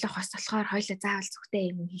юм уу хоёлоо хос болохоор хоёлоо заавал зүгтээ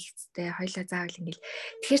юм хийх хэрэгтэй. Хоёлоо заавал ингээл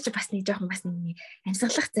тэгэхээр ч бас нэг жоохон бас нэг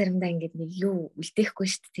амьсгалах заримдаа ингээд нэг юу үлдээхгүй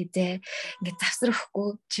шүү дээ. Ингээд завсар өгөхгүй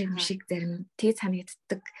юм шиг зарим тэг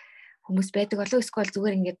санагддаг хүмүүс байдаг болоо эсвэл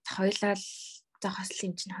зүгээр ингээд хоёлоо за хослол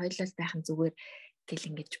юм чинь хоёлоо байх нь зүгээр гэл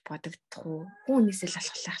ингэж бодогдох уу. Хүнээсээ л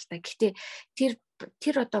алхах л та. Гэхдээ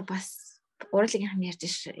тэр одоо бас урлагийнхан ярьж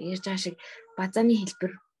байгаа шиг базааны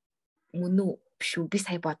хэлбэр мөн үү биш үү би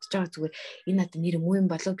сая бодож байгаа зүгээр энэ одоо нэр муу юм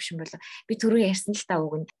болов биш юм болов би түрүү ярьсан л та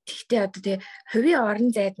үг нь. Гэхдээ одоо тий хувийн орон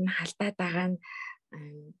зайд нь халдаад байгаа нь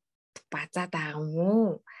базаад байгаа юм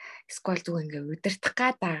уу? Эсвэл зүгээр ингээ удирдах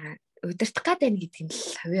гад байна гэдэг нь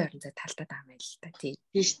л хувийн орон зайд халдаад байгаа юм л та тий.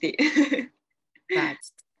 Тийм шүү дээ. За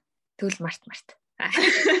тэгвэл март.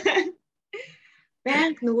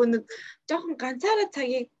 Банк нөгөө нэг жоохон ганцаараа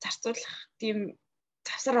цагийг зарцуулах тийм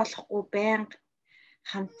завсар олохгүй банк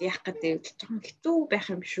хамт яах гэдэг жоохон хэцүү байх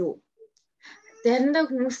юм шүү. Заримдаа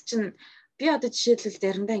хүмүүс чинь би одоо жишээлбэл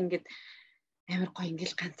заримдаа ингээд амар гоё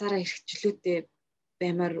ингээд ганцаараа эрхчлөөтэй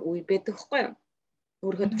баймаар үе байдаг хгүй юу?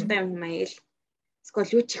 Өөргөө дуртай юм аял.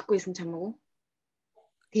 Эсвэл юу ч хийхгүйсэн ч хамаагүй.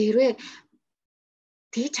 Тэрвээ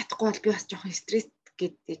тэгж чадахгүй бол би бас жоохон стресс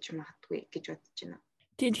гэдэж магадгүй гэж бодож байна.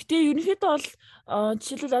 Тийм. Гэхдээ ерөнхийдөө бол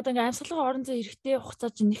жишээлбэл одоо ингээм амьсгалын орон зай хэрэгтэй хугацаа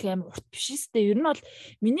чинь их амар урт биш ээ. Ер нь бол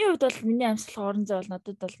миний хувьд бол миний амьсгалын орон зай бол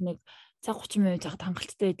надад бол нэг цаг 30 минут жахад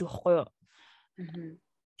хангалттай байдаг байхгүй юу?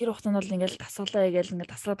 Тэр хугацаанд бол ингээл тасгалаа игээл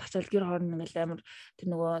ингээл тасгаад тачаал гэр хоорн ингээл амар тэр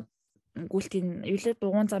нөгөө гүйлтийн юулээ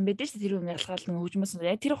дугуун зам байдаг шүү дээ. Тэр ингээл алхаал нэг хөгжмөс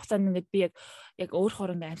тэр хугацаанд ингээд би яг өөр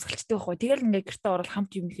хоорондоо амьсгалчтай байхгүй. Тэгэл ингээд гэртээ орол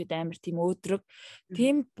хамт юм ихэд амар тийм өөдрөг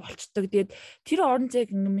тийм болчдөг. Тэгээд тэр орон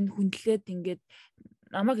зайг минь хүндлээд ингээд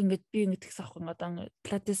намайг ингээд би ингээд тэгс авах одоо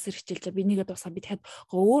пилатес хэрэгжүүлж би нэгээ дуусаа би дахиад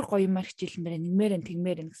өөр гоё юмар хичээлэн дээр нэгмээр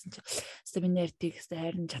тэгмээр гэсэн чинь хэвээ миний ярьтыг хэвээ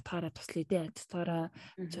хайрын чатгаараа туслая дээ. Чатгаараа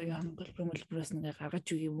юм хөлбөрөөс нэгээ гаргаж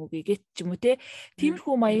үг юм уу гэget ч юм уу те.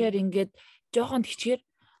 Тиймэрхүү маягаар ингээд жоохон хичгээр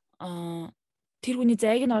тэр хүний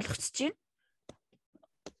зайг нь олгоцож чинь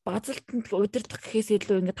базалтанд удирдах гэхээс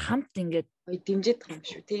илүү ингээд хамт ингээд дэмжиж байгаа юм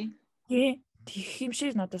шүү тий. Тийх юм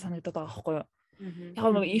шиг надад санагдаад байгаа байхгүй юу? Яг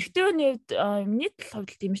нэг эртний үед миний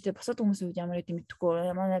хувьд тийм шүү дээ. Босоод хүмүүсийн хувьд ямар гэдэг мэдэхгүй,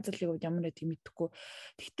 манай найзлалын хувьд ямар гэдэг мэдэхгүй.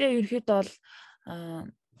 Гэхдээ ерөнхийдөө бол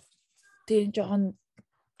тийм жоохон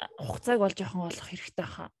хугацааг бол жоохон олох хэрэгтэй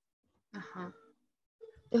хаа.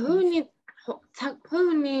 Тэгээ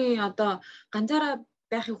хувийн одоо ганцаараа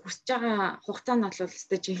байхыг хүсэж байгаа хугацаа нь бол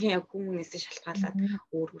өстой жинхэнэ яг хүмүүсээс шалтгаалаад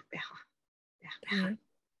өөр байх.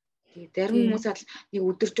 Тэгээ зарим хүмүүс бол нэг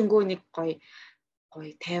өдөржингөө нэг гоё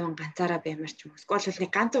 50 ганцаараа баймар ч юм уу. Эсвэл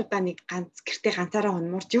нэг ганц удаа нэг ганц гэртээ ганцаараа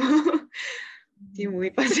хонмор ч юм уу. Тийм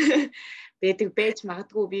үе бас байдаг байж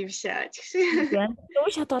магадгүй би биш аа ч гэсэн.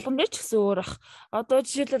 Өөр шат болгоно ч гэсэн өөр ах. Одоо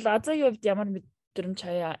жишээлбэл Азагийн хувьд ямар мэдрэмж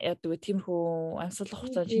хаяа яадаг вэ? Тиймэрхүү амьсгалах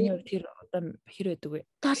хугацаа чиний хувьд тэр одоо хэр байдаг вэ?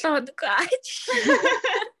 7 хоног аач.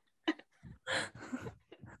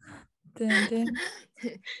 Тийм.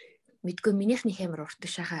 Мэдгүй минийхний хэмээр урт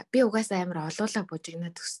шахаа. Би угаасаа амар олуулаа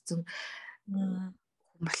бужигнаад өссөн.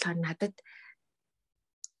 Болохоор надад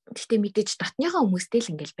гэхдээ мэдээж дотныхоо хүмүүстэй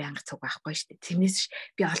л ингээл байнга цуг байхгүй шүү дээ. Тэрнээс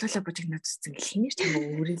би олоолаа бужигнаад өссөн гэл хинээр ч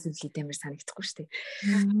хамаагүй үрэлүүлээд амар санагдахгүй шүү дээ.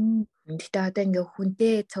 Гэхдээ одоо ингээ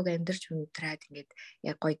хүнтэй цуг амьдарч хүндраад ингээд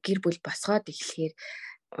яг гоё гэр бүл босгоод эхлэхээр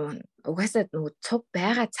угаасаа нөгөө цуг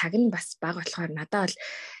байгаа цаг нь бас бага болохоор надад бол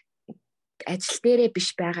ажил дээрээ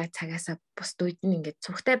биш байгаа цагаасаа бус үед нь ингээд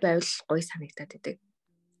цугтай байвал гоё санагдаад байдаг.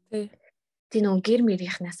 Тийм нөгөө гэр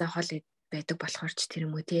мэрийнхнаасаа хол байдаг болохоор ч тэр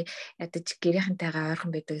юм уу тий ядаж гэрийнхэнтэйгээ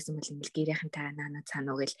ойрхон байдаг гэсэн бол ингээл гэрийнхэнтэйгээ наана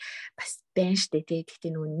цаанаа гэл бас байна штэ тий.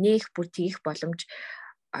 Гэхдээ нөгөө нээх бүр тийх боломж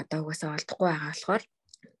одоо угаасаа олдохгүй байгаа болохоор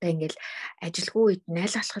одоо ингээл ажилгүй үед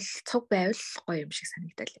найлгалах цуг байвал гоё юм шиг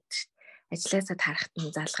санагдал байдаг штэ. Ажлаасаа тарахт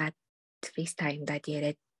нь залгаад FaceTime-даад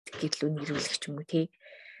яриад гэрлүүн ирүүлэх ч юм уу тий.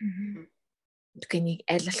 Тэгэхээр нэг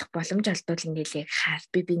айллах боломж олдвол ингээл яг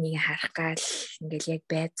би нэг харах гал ингээл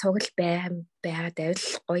яг цугл байгаад байвал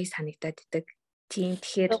гоё санагдаад идэг. Тийм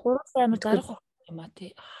тэгэхээр 3 амар дарах юм аа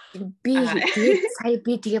тий. Би сая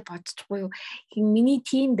тэгээ бодчихгүй юу. Миний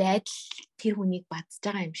тийм байдал тэр хүнийг бадж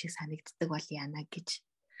байгаа юм шиг санагддаг бол яана гэж.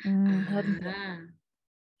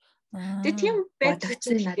 Тэгээ тийм байдаг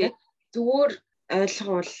чинь надад зүгээр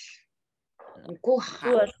ойлгоол үгүй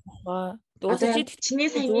хаа. Одоо чиний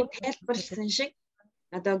саяны тайлбарласан шиг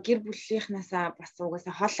одоо гэр бүлийнхнаасаа бас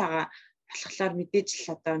угаасаа хол байгаа болохоор мэдээж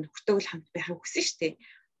л одоо нөхөртөөгөл хамт байхыг хүсэн шүү дээ.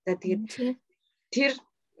 Одоо тэгээд тэр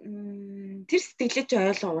сэтгэлээ чи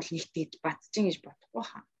ойлгоовол нэгтээд бадцчин гэж бодохгүй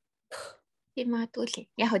хаа. Тийм магадгүй л.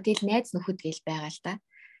 Яг хөө тэгэл найз нөхөд гээл байгаа л да.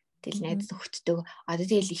 Тэгэл найз нөхөдтэй одоо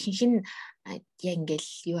тэгэл ихэнх нь яг ингээл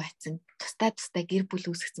юу хацсан тустай гэр бүл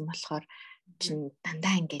үүсгэсэн болохоор чин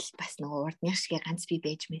дандаа ингээл бас нөгөө урдных шиг ганц би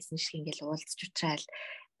байж мэсэн шиг ингээл уулзч уучраал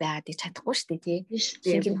байгаад ич чадахгүй шүү дээ тий.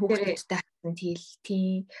 Шингэн хүүхдүүдтэй хатсан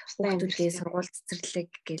тийм хүүхдүүдээ сургууль цэцэрлэг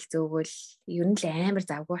гээл зөөгөл ер нь л амар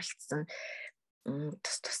завгүй болцсон.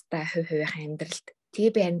 Тустай хувийнхаа амьдралд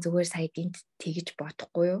тэгээ би харин зүгээр сая гинт тэгж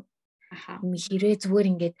бодохгүй юу. Хэрвээ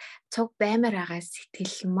зүгээр ингээд цуг баймаар байгаа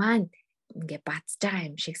сэтгэл маань ингээд бадж байгаа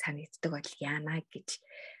юм шиг санагддаг бол яана гэж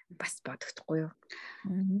бас бодохдохгүй юу.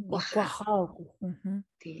 Вахаа.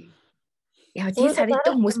 Тий. Яг тийм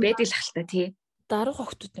санагддаг хүмүүс байдаг л хальта тий. Дарах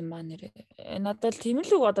охтууд юм аа нэрээ. Надад тийм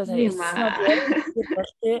л үг одоо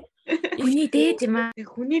бол тий. Хүний дээд юм аа.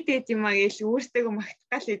 Хүний дээд юм аа гэж өөртөө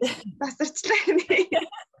магтгаал тасарчлаа нэ.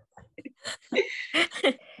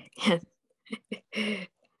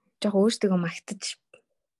 Жог өөртөө магтаж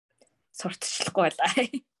сурталчлахгүй байлаа.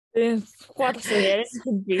 Тийм. Тэгэхгүй бас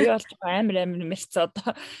яриасан би болж амар мэрц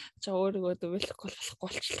одоо ч өөрийгөө дөвлөхгүй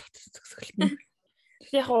болчихлоо зөвсгөлтний.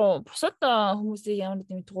 Яг хоо бусад хүмүүсийг ямар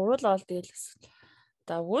нэг гуруулаад тэгэл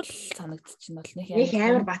дагуул санагдчих нь бол нэг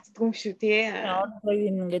амар бацдгүй юм шүү тий. Одоо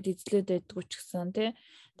ингээд эзлээд байдгүй ч гэсэн тий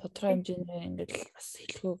тодорхой хэмжээний ингээд бас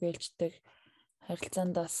хэлхүү гэлждэг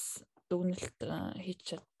харилцаандаас дүгнэлт хийж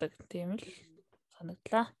чаддаг тийм л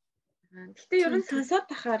санагдлаа. Гэтэ ер нь сонсоод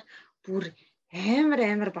тахаар бүр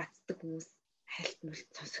амар бацдаг хүмүүс хайлтмал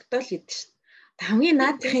сонсогдол идэв шүү. Хамгийн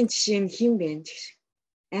наадахын жишээ нь хэн бэ гэж.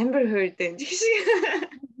 Amber Heard гэж шиг.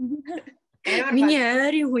 Миний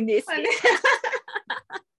ойрын хүнээс.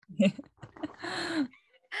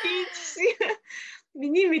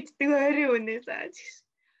 Миний мэддэг ойрын хүнээс ааж.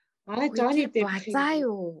 Манай Johnny Depp базаа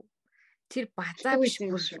юу? Тэр базаа биш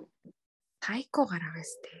бүр psycho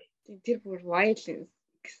гараагаас тий. Тэр бүр violence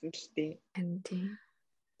гэсэн л тий. Тийм.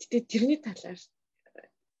 Гэтэ тэрний талаар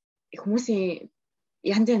хүмүүсийн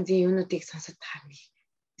янз янзын юунуудыг сонсоод таарна.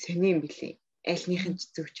 Сони юм билий. Айлнийхэн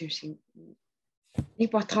зөвч юм шиг. Нэг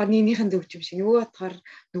бодохоор нэгнийхэн зөвч юм шиг, нөгөө бодохоор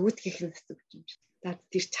нөгөөдгийнх нь зөвч юм шиг. За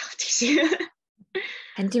тэр чавч шиг.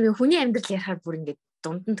 Тийм ээ хүний амьдрал ярахаар бүр ингээд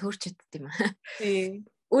дунд нь төрч чадд юм аа. Тийм.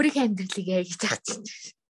 Өөрийнхөө амьдралыг яа гэж ах чинь.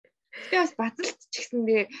 Тэгээ бас базалт ч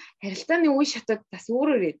гэсэндээ харилцааны үе шатууд бас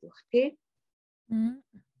өөрөөр байдаг бах тий.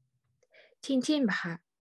 Тийм баха.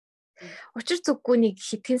 Учир зүггүй нэг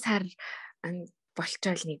хитгэн сар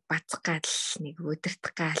болчоол нэг базах гал нэг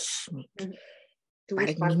өдөртөх гал нэг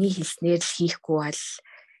баг миний хэлснээр л хийхгүй бол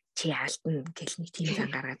чи алдна гэл нэг тийм зан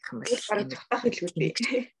гаргах юм бол бараг тутах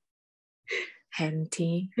хэлгүүдээ. Харин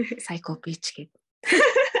тийм psycho bitch гэдэг.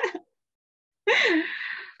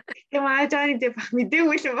 Тэгээ маа Johnny Depp бах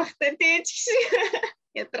мэдээгүй л бахтай тий ч шиг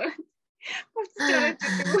ядраа. Буцаж ороод.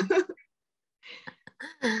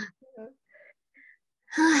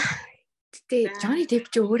 Тэ Johnny Depp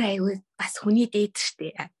ч өөр аягүй бас хүний дээд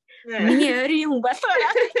штэ. Миний ойрын хүн болохоор.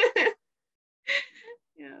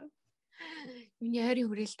 Миний ойрын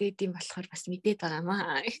хүрээлт дээд юм болохоор бас мэдээд байгаа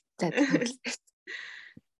маа. За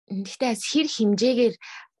гэхдээ хэр хэмжээгээр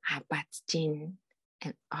бадж гин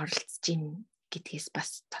оролцож гин гэдгээс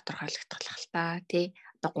бас тодорхойлогдох л та тий.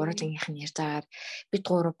 Одоо гурвангийнх нь ярьж байгаа бид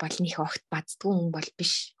гурав бол нөх огт баддгүй хүн бол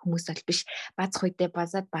биш, хүмүүс бол биш. Базах үедээ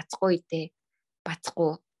базаад бацхгүй үедээ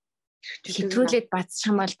бацхгүй хэтрүүлээд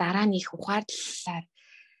бацчих юм бол дараа нь их ухаарлаар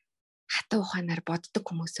хатаа ухаанаар боддог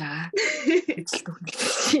хүмүүс байгаа. Эзэл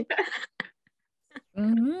төгнөлт.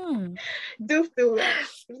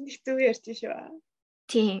 Зөв ярьж шүү.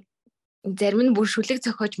 Тийм. Зарим нь бүр шүлэг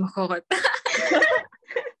зохиож мохоогоод.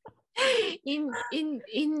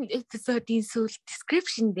 Энэ эпизодын сүүл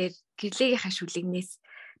description дээр гэрлэгийн хашүлэгнээс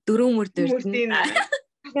 4 мөр дурдна.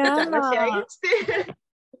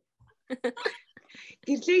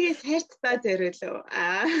 Гэрлэгийн сайрт та зориулв.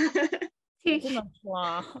 Тийм.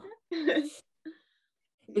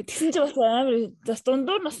 Тэгсэн чинь бас амар бас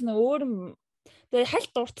дундуур нас нэг өөр тэгээ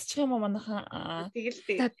хальт дуртчих юм уу манайхаа.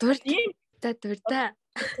 Тэгэл За дурдаа.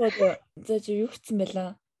 За чи юу гэсэн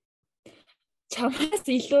байла? Чамаас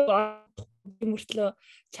илүү мөртлөө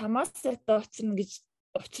чамаас одоо очирна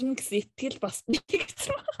гэсэн итгэл бас нэг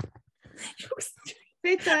гэсэн. Юу гэсэн чи?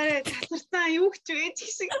 Би тэрэ талартаа юу гэж вэ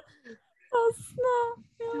шиг. Аснаа.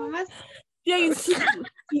 Чамаас яг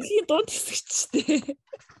энэ дунд хэсэгчтэй.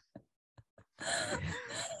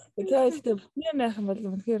 Тэгээд нэмэх юм бол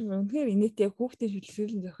үнэхээр инээтэй хүүхдийн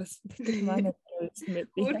шүлгшүүлэн зохиосон. Тэгэхээр манай байсан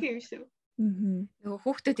байдаг. өөр юм шүү. Нөгөө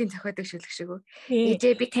хүүхдүүдийн зохиодог шүлэг шиг үү.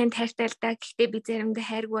 Ээжээ би танд хайртай л да. Гэхдээ би заримдаа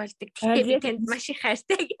хайргүй болдог. Гэхдээ би танд маш их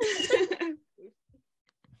хайртай гэж.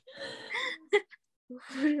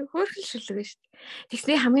 Хөөрхөл шүлэг шүү дээ.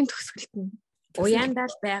 Тэгснээ хамгийн төгсгөлт нь уяандаа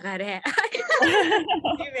л байгаарэ.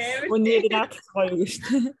 Үнээр надад гоё гэж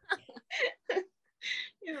шүү дээ.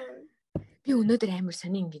 Би өнөөдөр амар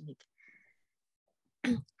сони ингэ нэг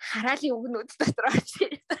хараалын үгнүүд дотор очив.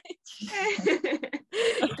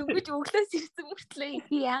 Дүгэж өглөөс ирсэн мөртлөө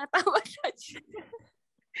би яагаад болооч.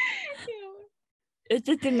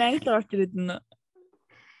 Эцэг тэр англиар орж ирээд нэ.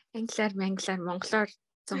 Англиар, монголоор,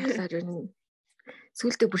 зонголоор юу н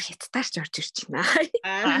сүултээ бүр хятадаарч орж ирж байна.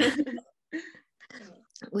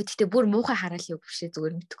 Өөдөө бүр муухай хараалын үг бишээ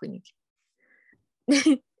зүгээр мэдхгүй нэг.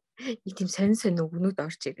 Нэг тийм сонь үгнүүд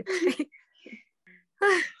орж ирээд.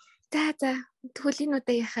 За тэгвэл энэ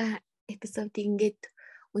удаагийнхаа эпизодыг ингээд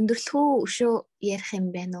өндөрлөхөө өшөө ярих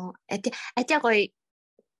юм байна уу? Адя гоё.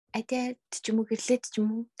 Адя ч юм уу гэрлээд ч юм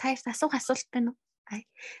уу? Та ярь асуух асуулт байна уу?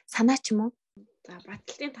 Санаа ч юм уу? За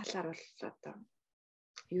батлын талаар бол одоо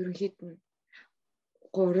ерөнхийд нь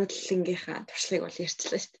гурвлангийнхаа туршлагыг бол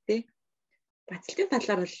ярьчлаа шүү дээ. Батлын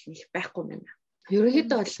талаар бол их байхгүй байна.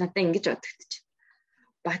 Ерөнхийдөө бол надад ингэж бодогдчих.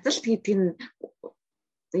 базалт гэдэг нь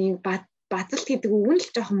базалт гэдэг үг нь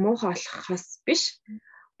л жоохон муухай болохоос биш.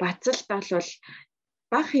 Базалт бол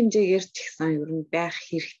бага хэмжээгээр ч гэсэн ер нь байх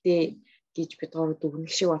хэрэгтэй гэж бид гурав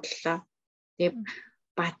дүгнэх шиг бодлоо. Тэгээ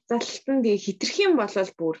базалт нь тэгээ хитрэх юм бол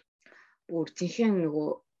бүр зинхэн нөгөө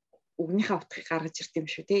үгнийхээ утгыг гаргаж ирд юм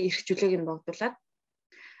шүү те. Эрхжүүлээг нь богдуулаад.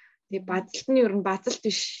 Тэгээ базалт нь ер нь базалт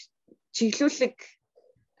биш чиглүүлэг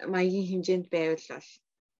маягийн хэмжээнд байвал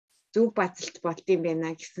зөв базалт болдсон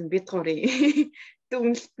байна гэсэн бид гурийн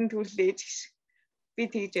дүгнэлтэн түрлээж гэж би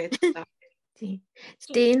тэгж байлаа. Тийм.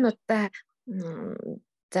 Гэтэ энэ удаа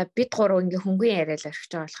за бид гурав ингээ хөнгөн яриад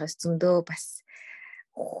орхиж байгаа болохоос зөндөө бас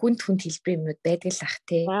хүнд хэлбэр юмнууд байдаг л ах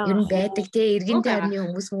тий. Ер нь байдаг тий. Эргэн тойрны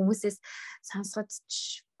хүмүүсээс сонсгод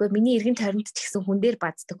миний эргэн тойронд ч гэсэн хүн дээр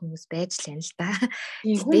баздаг хүмүүс байж л байна л да.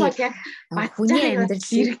 Хүн бол яг хүний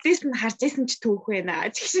амьдрал иргэдээс нь харж исэн ч түүх байна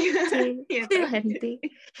гэх шиг.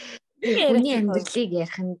 Хүний амьдралыг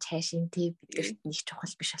ярих нь цаашийн тий бидэрт нэг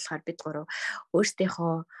чухал биш болохоор бид гурав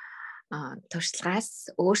өөрсдийнхөө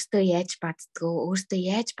туршлагаас өөртөө яаж баддгөө, өөртөө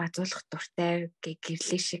яаж базуулах дуртай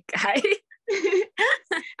гэрлээ шиг.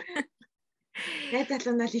 Найз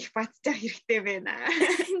залуунаас их бадчих хэрэгтэй байна.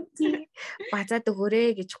 Тий. Базаад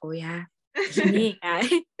өгөөрэй гэж гуяа.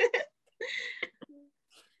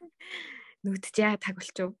 Нүдчээ таг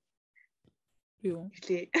болчих. Юу?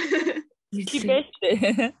 Ирлээ.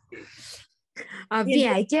 Би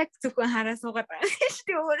яг зөвхөн хараа суугаад байгаа шүү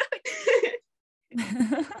дээ өөрөө.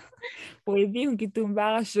 Бой би хүн гэдэг юм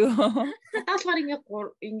байгаа шүү. Таалгаар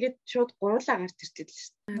ингээд шууд гуруулаа гарч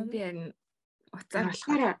ирчихсэн шүү дээ. Би энэ уцаар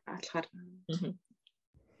болохоор.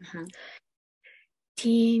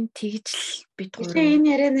 Тийм тэгж л бид гурав.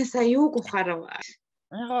 Энэ ярианасаа юу гухаар вэ?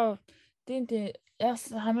 Яг тийм яг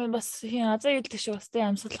хамгийн бас хин азаа хэлдэг шиг бас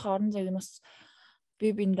тийм амьсгалах орон зайг нь бас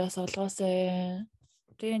би биндээс олгоосай.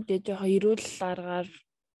 Тийм жоохон эрүүл аргаар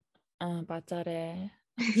базаарэ.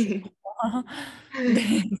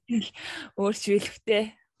 Өөрчлөлттэй.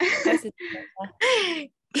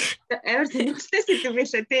 Амар сонирхолтой сэдв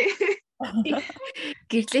байлаа тий.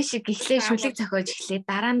 Гэрлээ шиг гихлээ шүлэг зохиож эхлэе.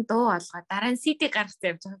 Дараа нь дуу олгоо. Дараа нь CD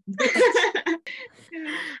гаргасан явж байгаа.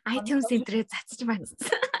 iTunes энтрээ цацж бацсан.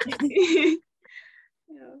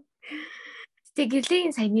 Тэ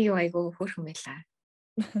гэрлийн саяны юу айгу хөөрхөн байлаа.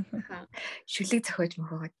 Шүлэг зохиож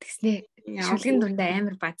мөхөөд тэгснэ. Шүлгэн дундаа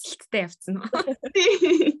амар базалттай явцсан уу?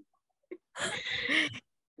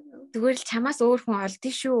 Зүгээр л чамаас өөр хүн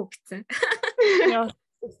олдсон шүү гэсэн. Яа,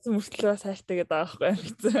 мөртлөө сайртай гэдэг байгаа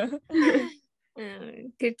байхгүй юм.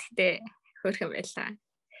 Тэр тэгтээ хөөрхөн байлаа.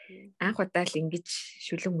 Анх удаа л ингэж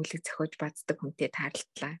шүлэг мүлэг зохиож баздаг хүнтэй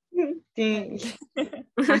таарлтлаа. Тийм.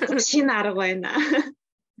 Шинэ арга байна.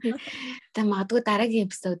 За магадгүй дараагийн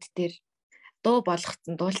эпизод дээр дуу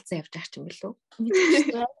болгоцсон дуулцсан явж байгаа юм билүү?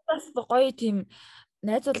 Бас гоё тийм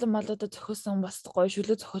найз залуумалуудад зохиосон бас гоё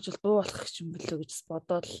шүлэг зохиож дуу болох юм билүү гэж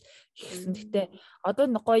бодоод ихсэн. Гэтэ одоо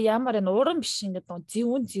гоё ямар энэ уран биш ингээд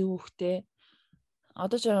зэвүүхтэй.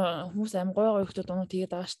 Одоо ч хүмүүс аим гоё хөхтөд дуу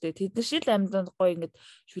тэгээд байгаа штэ. Тэд нар шил амьданд гоё ингээд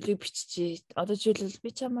шүлэг биччихээ. Одоо жишээлбэл би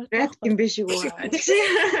чамаар юм биш үү?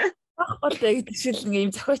 Багтай гэдэг шил нэг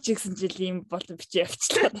юм зохиоч гэсэн жил юм болон бичиж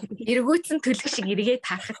явчихлаа. Эргүүцэн төлөх шиг эргээ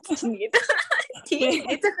тарахад чинь гэдэг. Тийм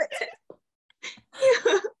зохиоч.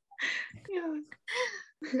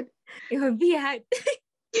 Яа би яа.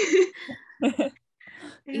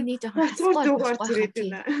 Эний жоохон дугаар зэрэг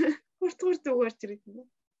байна. Хурдгуур дугаар зэрэг байна.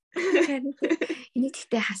 Эний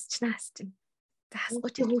тэгтээ хасчна. За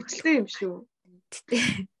хасгүй ч хөвчлээ юм шүү.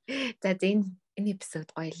 За энэ эпизод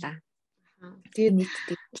гоёлаа. Тэгээд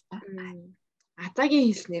нийтдээ Азагийн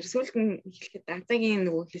хэлснээр сүүлд нь хэлэхэд Азагийн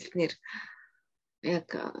нөгөө хэлснээр яг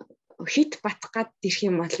хит батах гад ирэх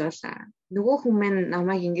юм бол нөгөө хүн маань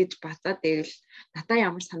намайг ингэж батаад байвал надаа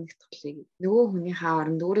ямар санагдах вэ? Нөгөө хүнийхээ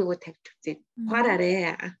оронд өөрийгөө тавьж үзээд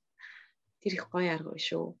ухаараарэ. Тэр их гоё арга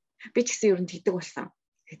шүү. Би ч гэсэн ер нь тэгдэг болсон.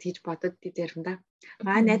 Тэгж бодод дээрнда.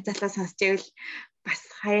 Найз залаа сонсч байвал бас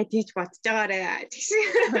хаяа тийж бодож байгаарэ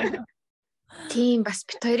гэсэн. Тийм бас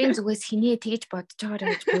бит хоёрын зүгээс хинээ тэгж бодож байгаарэ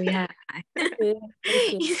гэж гуяа.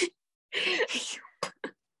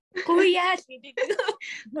 Гуяа л гэдэг.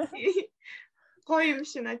 Гоё юм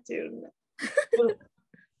шинэ ч юм.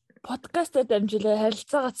 Подкастад дамжуулаа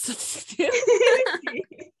харилцаагаа цэцдэг.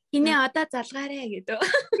 Хинээ одоо залгаарэ гэдэг.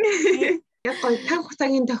 Яг гоё цаг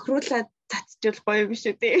хугацаагийн тохируулаад татчихвал гоё юм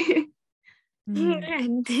шүү дээ.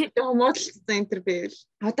 Тэгээ модалцсан энэ төр байвал.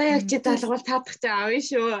 Одоо яг чи залгуул таадах чи аавь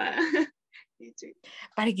шүү.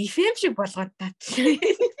 Бараг FM шиг болгоод таатсан.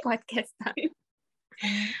 Подкаст.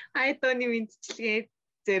 Айтоны мэдчилгээ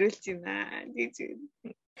зөриулж байна.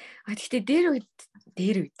 Гэхдээ дээр үед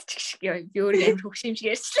ч гэх шиг би өөр амар хөвшим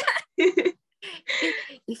шиг ярьчлаа.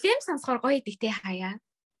 FM сонсохоор гоё идэг те хаяа.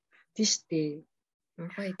 Тийш дээ.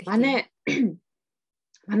 Гоё идэг.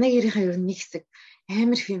 Манай гэрийнхаа ер нь нэг хэсэг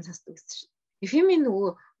амар FM сонсдог гэсэн шүү. FM-ийн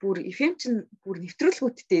нөгөө бүр FM чинь бүр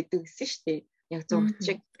нэвтрүүлгүүдтэй идэг гэсэн шүү дээ. Яг 130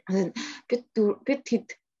 шиг. Бид хэд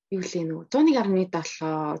юу лээ нөгөө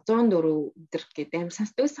 101.7 104 өдр гэдэг амар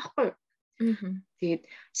сонсдог байсан байхгүй юу? Тэгээд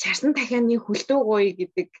шарсан дахианы хөлдөө гоё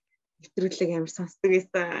гэдэг нэвтрүүлэг амар сонсдог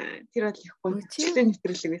байсан. Тэр бол их гоё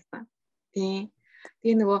нэвтрүүлэг байсан. Тийм.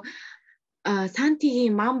 Тэгээ нөгөө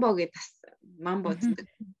Сантигийн Мамбо гэдэг Мамбо гэдэг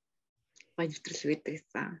гоё нэвтрүүлэг байдаг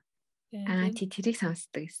гэсэн. Тэрийг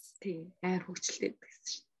сонсдог гэсэн. Тийм. Амар хөвчлөлтэй байдаг гэсэн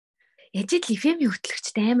шүү. Яж л FM-ийн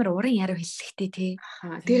хөтлөгчтэй амар уран яруу хэллэгтэй тий.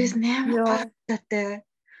 Дээрээс 8 гартаатай.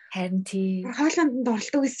 Харин тий. Хоолойнд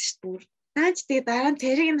оролдог байсан шүү дээ. Наач тэгээ дараа нь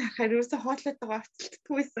тэрийг нь харахаар юусоо хоолойтойгоо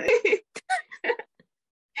авцалддаг байсан.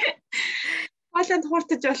 Хоолойнд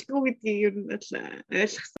хууртаж болтгоо гэдгийг ер нь бол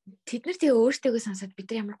ойлгосон. Тэд нар тэгээ өөртөөгөө сонсоод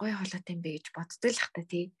бид нар ямар гоё хоолойтой юм бэ гэж боддог л хата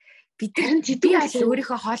тий. Бид Харин би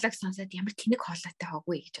өөрийнхөө хоолойг сонсоод ямар тэнэг хоолойтой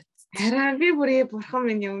хаагүй гэж бодсон. Хараа би бүрээ бурхан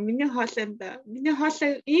минь юм. Миний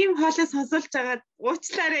хоолой ийм хоолой сонсуулж байгаад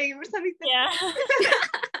уучлаарай гэмээр санагдав.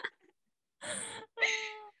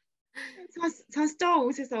 Сонсож байгаа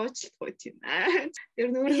хүмүүсээс уучлах гэж байна. Тэр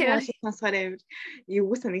нүүрээ хоолой сонсохоор амар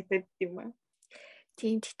эвгүй санагдаад юм ба.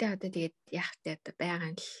 Тийм тэгтээ одоо тэгээд яах вэ одоо байгаа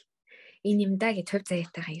юм л энэ юм да гэж төв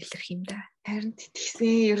заяатайгаа илэрх юм да. Харин тэгсэн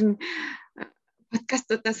ер нь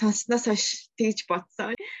подкастуудаа сонссноос хойш тэгж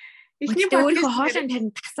бодсон. Эхний өөрийнхөө хоолойнд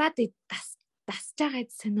харин дасж байгаа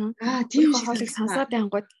гэсэн үү? Тийм хоолойг сонсоод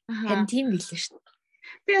ангууд харин тийм билээ шүү дээ.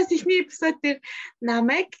 Би бас эхний эпизод дээр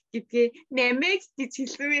намайг гэдгээ намайг гэж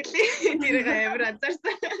хэлсэн байлээ. Тэрийг амар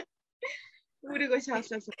анзаарсан. Өөрийгөө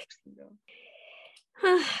шааллал өгсөн дөө.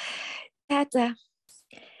 За.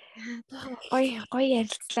 Гоё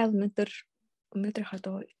ярилцлаа өнөөдөр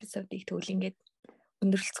хадуу эпизодыг төвлөнгээд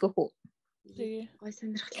өндөрлцгөөх үү? Тэгээ. Гоё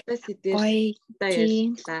сонирхолтой сэдвээр одоо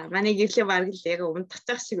ярьлаа. Манай гэрлээ бараг л яг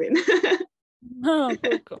унтчих шиг байна.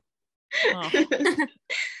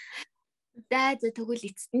 За тэгвэл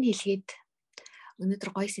эцэст нь хэлгээд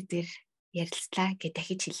өнөөдөр гоё сэдвээр ярилцлаа гэж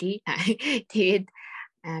дахиж хэлье. Тэгээд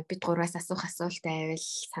бид гураас асуух асуулт байвал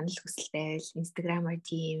санал хүсэлт байвал Instagram-аар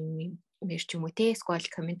DM мэр ч юм уу те скол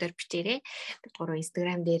комментээр бичээрэй. Бид гурав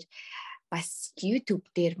Instagram дээр бас YouTube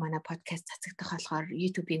дээр манай подкаст цацагдах болохоор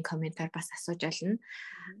YouTube-ийн комментаар бас асууж олно.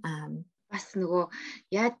 Бас нөгөө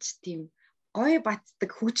яаж тийм гоё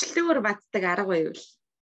бацдаг, хүчлээр бацдаг арга байвал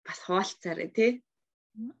бас хуваалцаарай тий.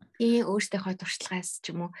 Өөртөөхөө туршлагаас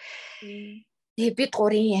ч юм уу. Тэгээ бид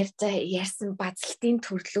гурийн ярьсан базалтын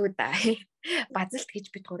төрлүүд базалт гэж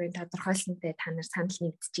бид гурийн тодорхойлсонтэй та нар санал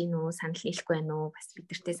нэгдэж гин үү, санал нийлэхгүй байна уу? Бас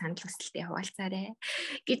бидэртэй санал хүсэлтээ хуваалцаарай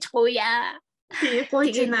гэж гуйя. Тийм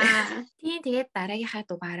гуйж байна. Тийм тэгээд дараагийнхаа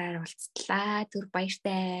дугаараар уулзтлаа. Түр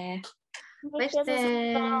баяртай.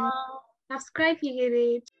 Баяртай. Subscribe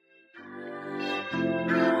хийгээрэй.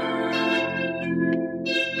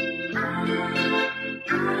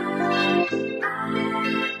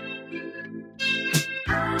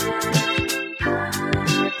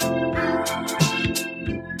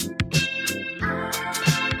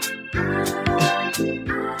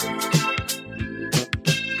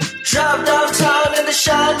 Drive downtown in the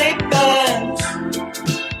shiny Benz.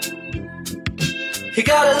 He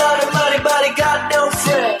got a lot of money, but he got no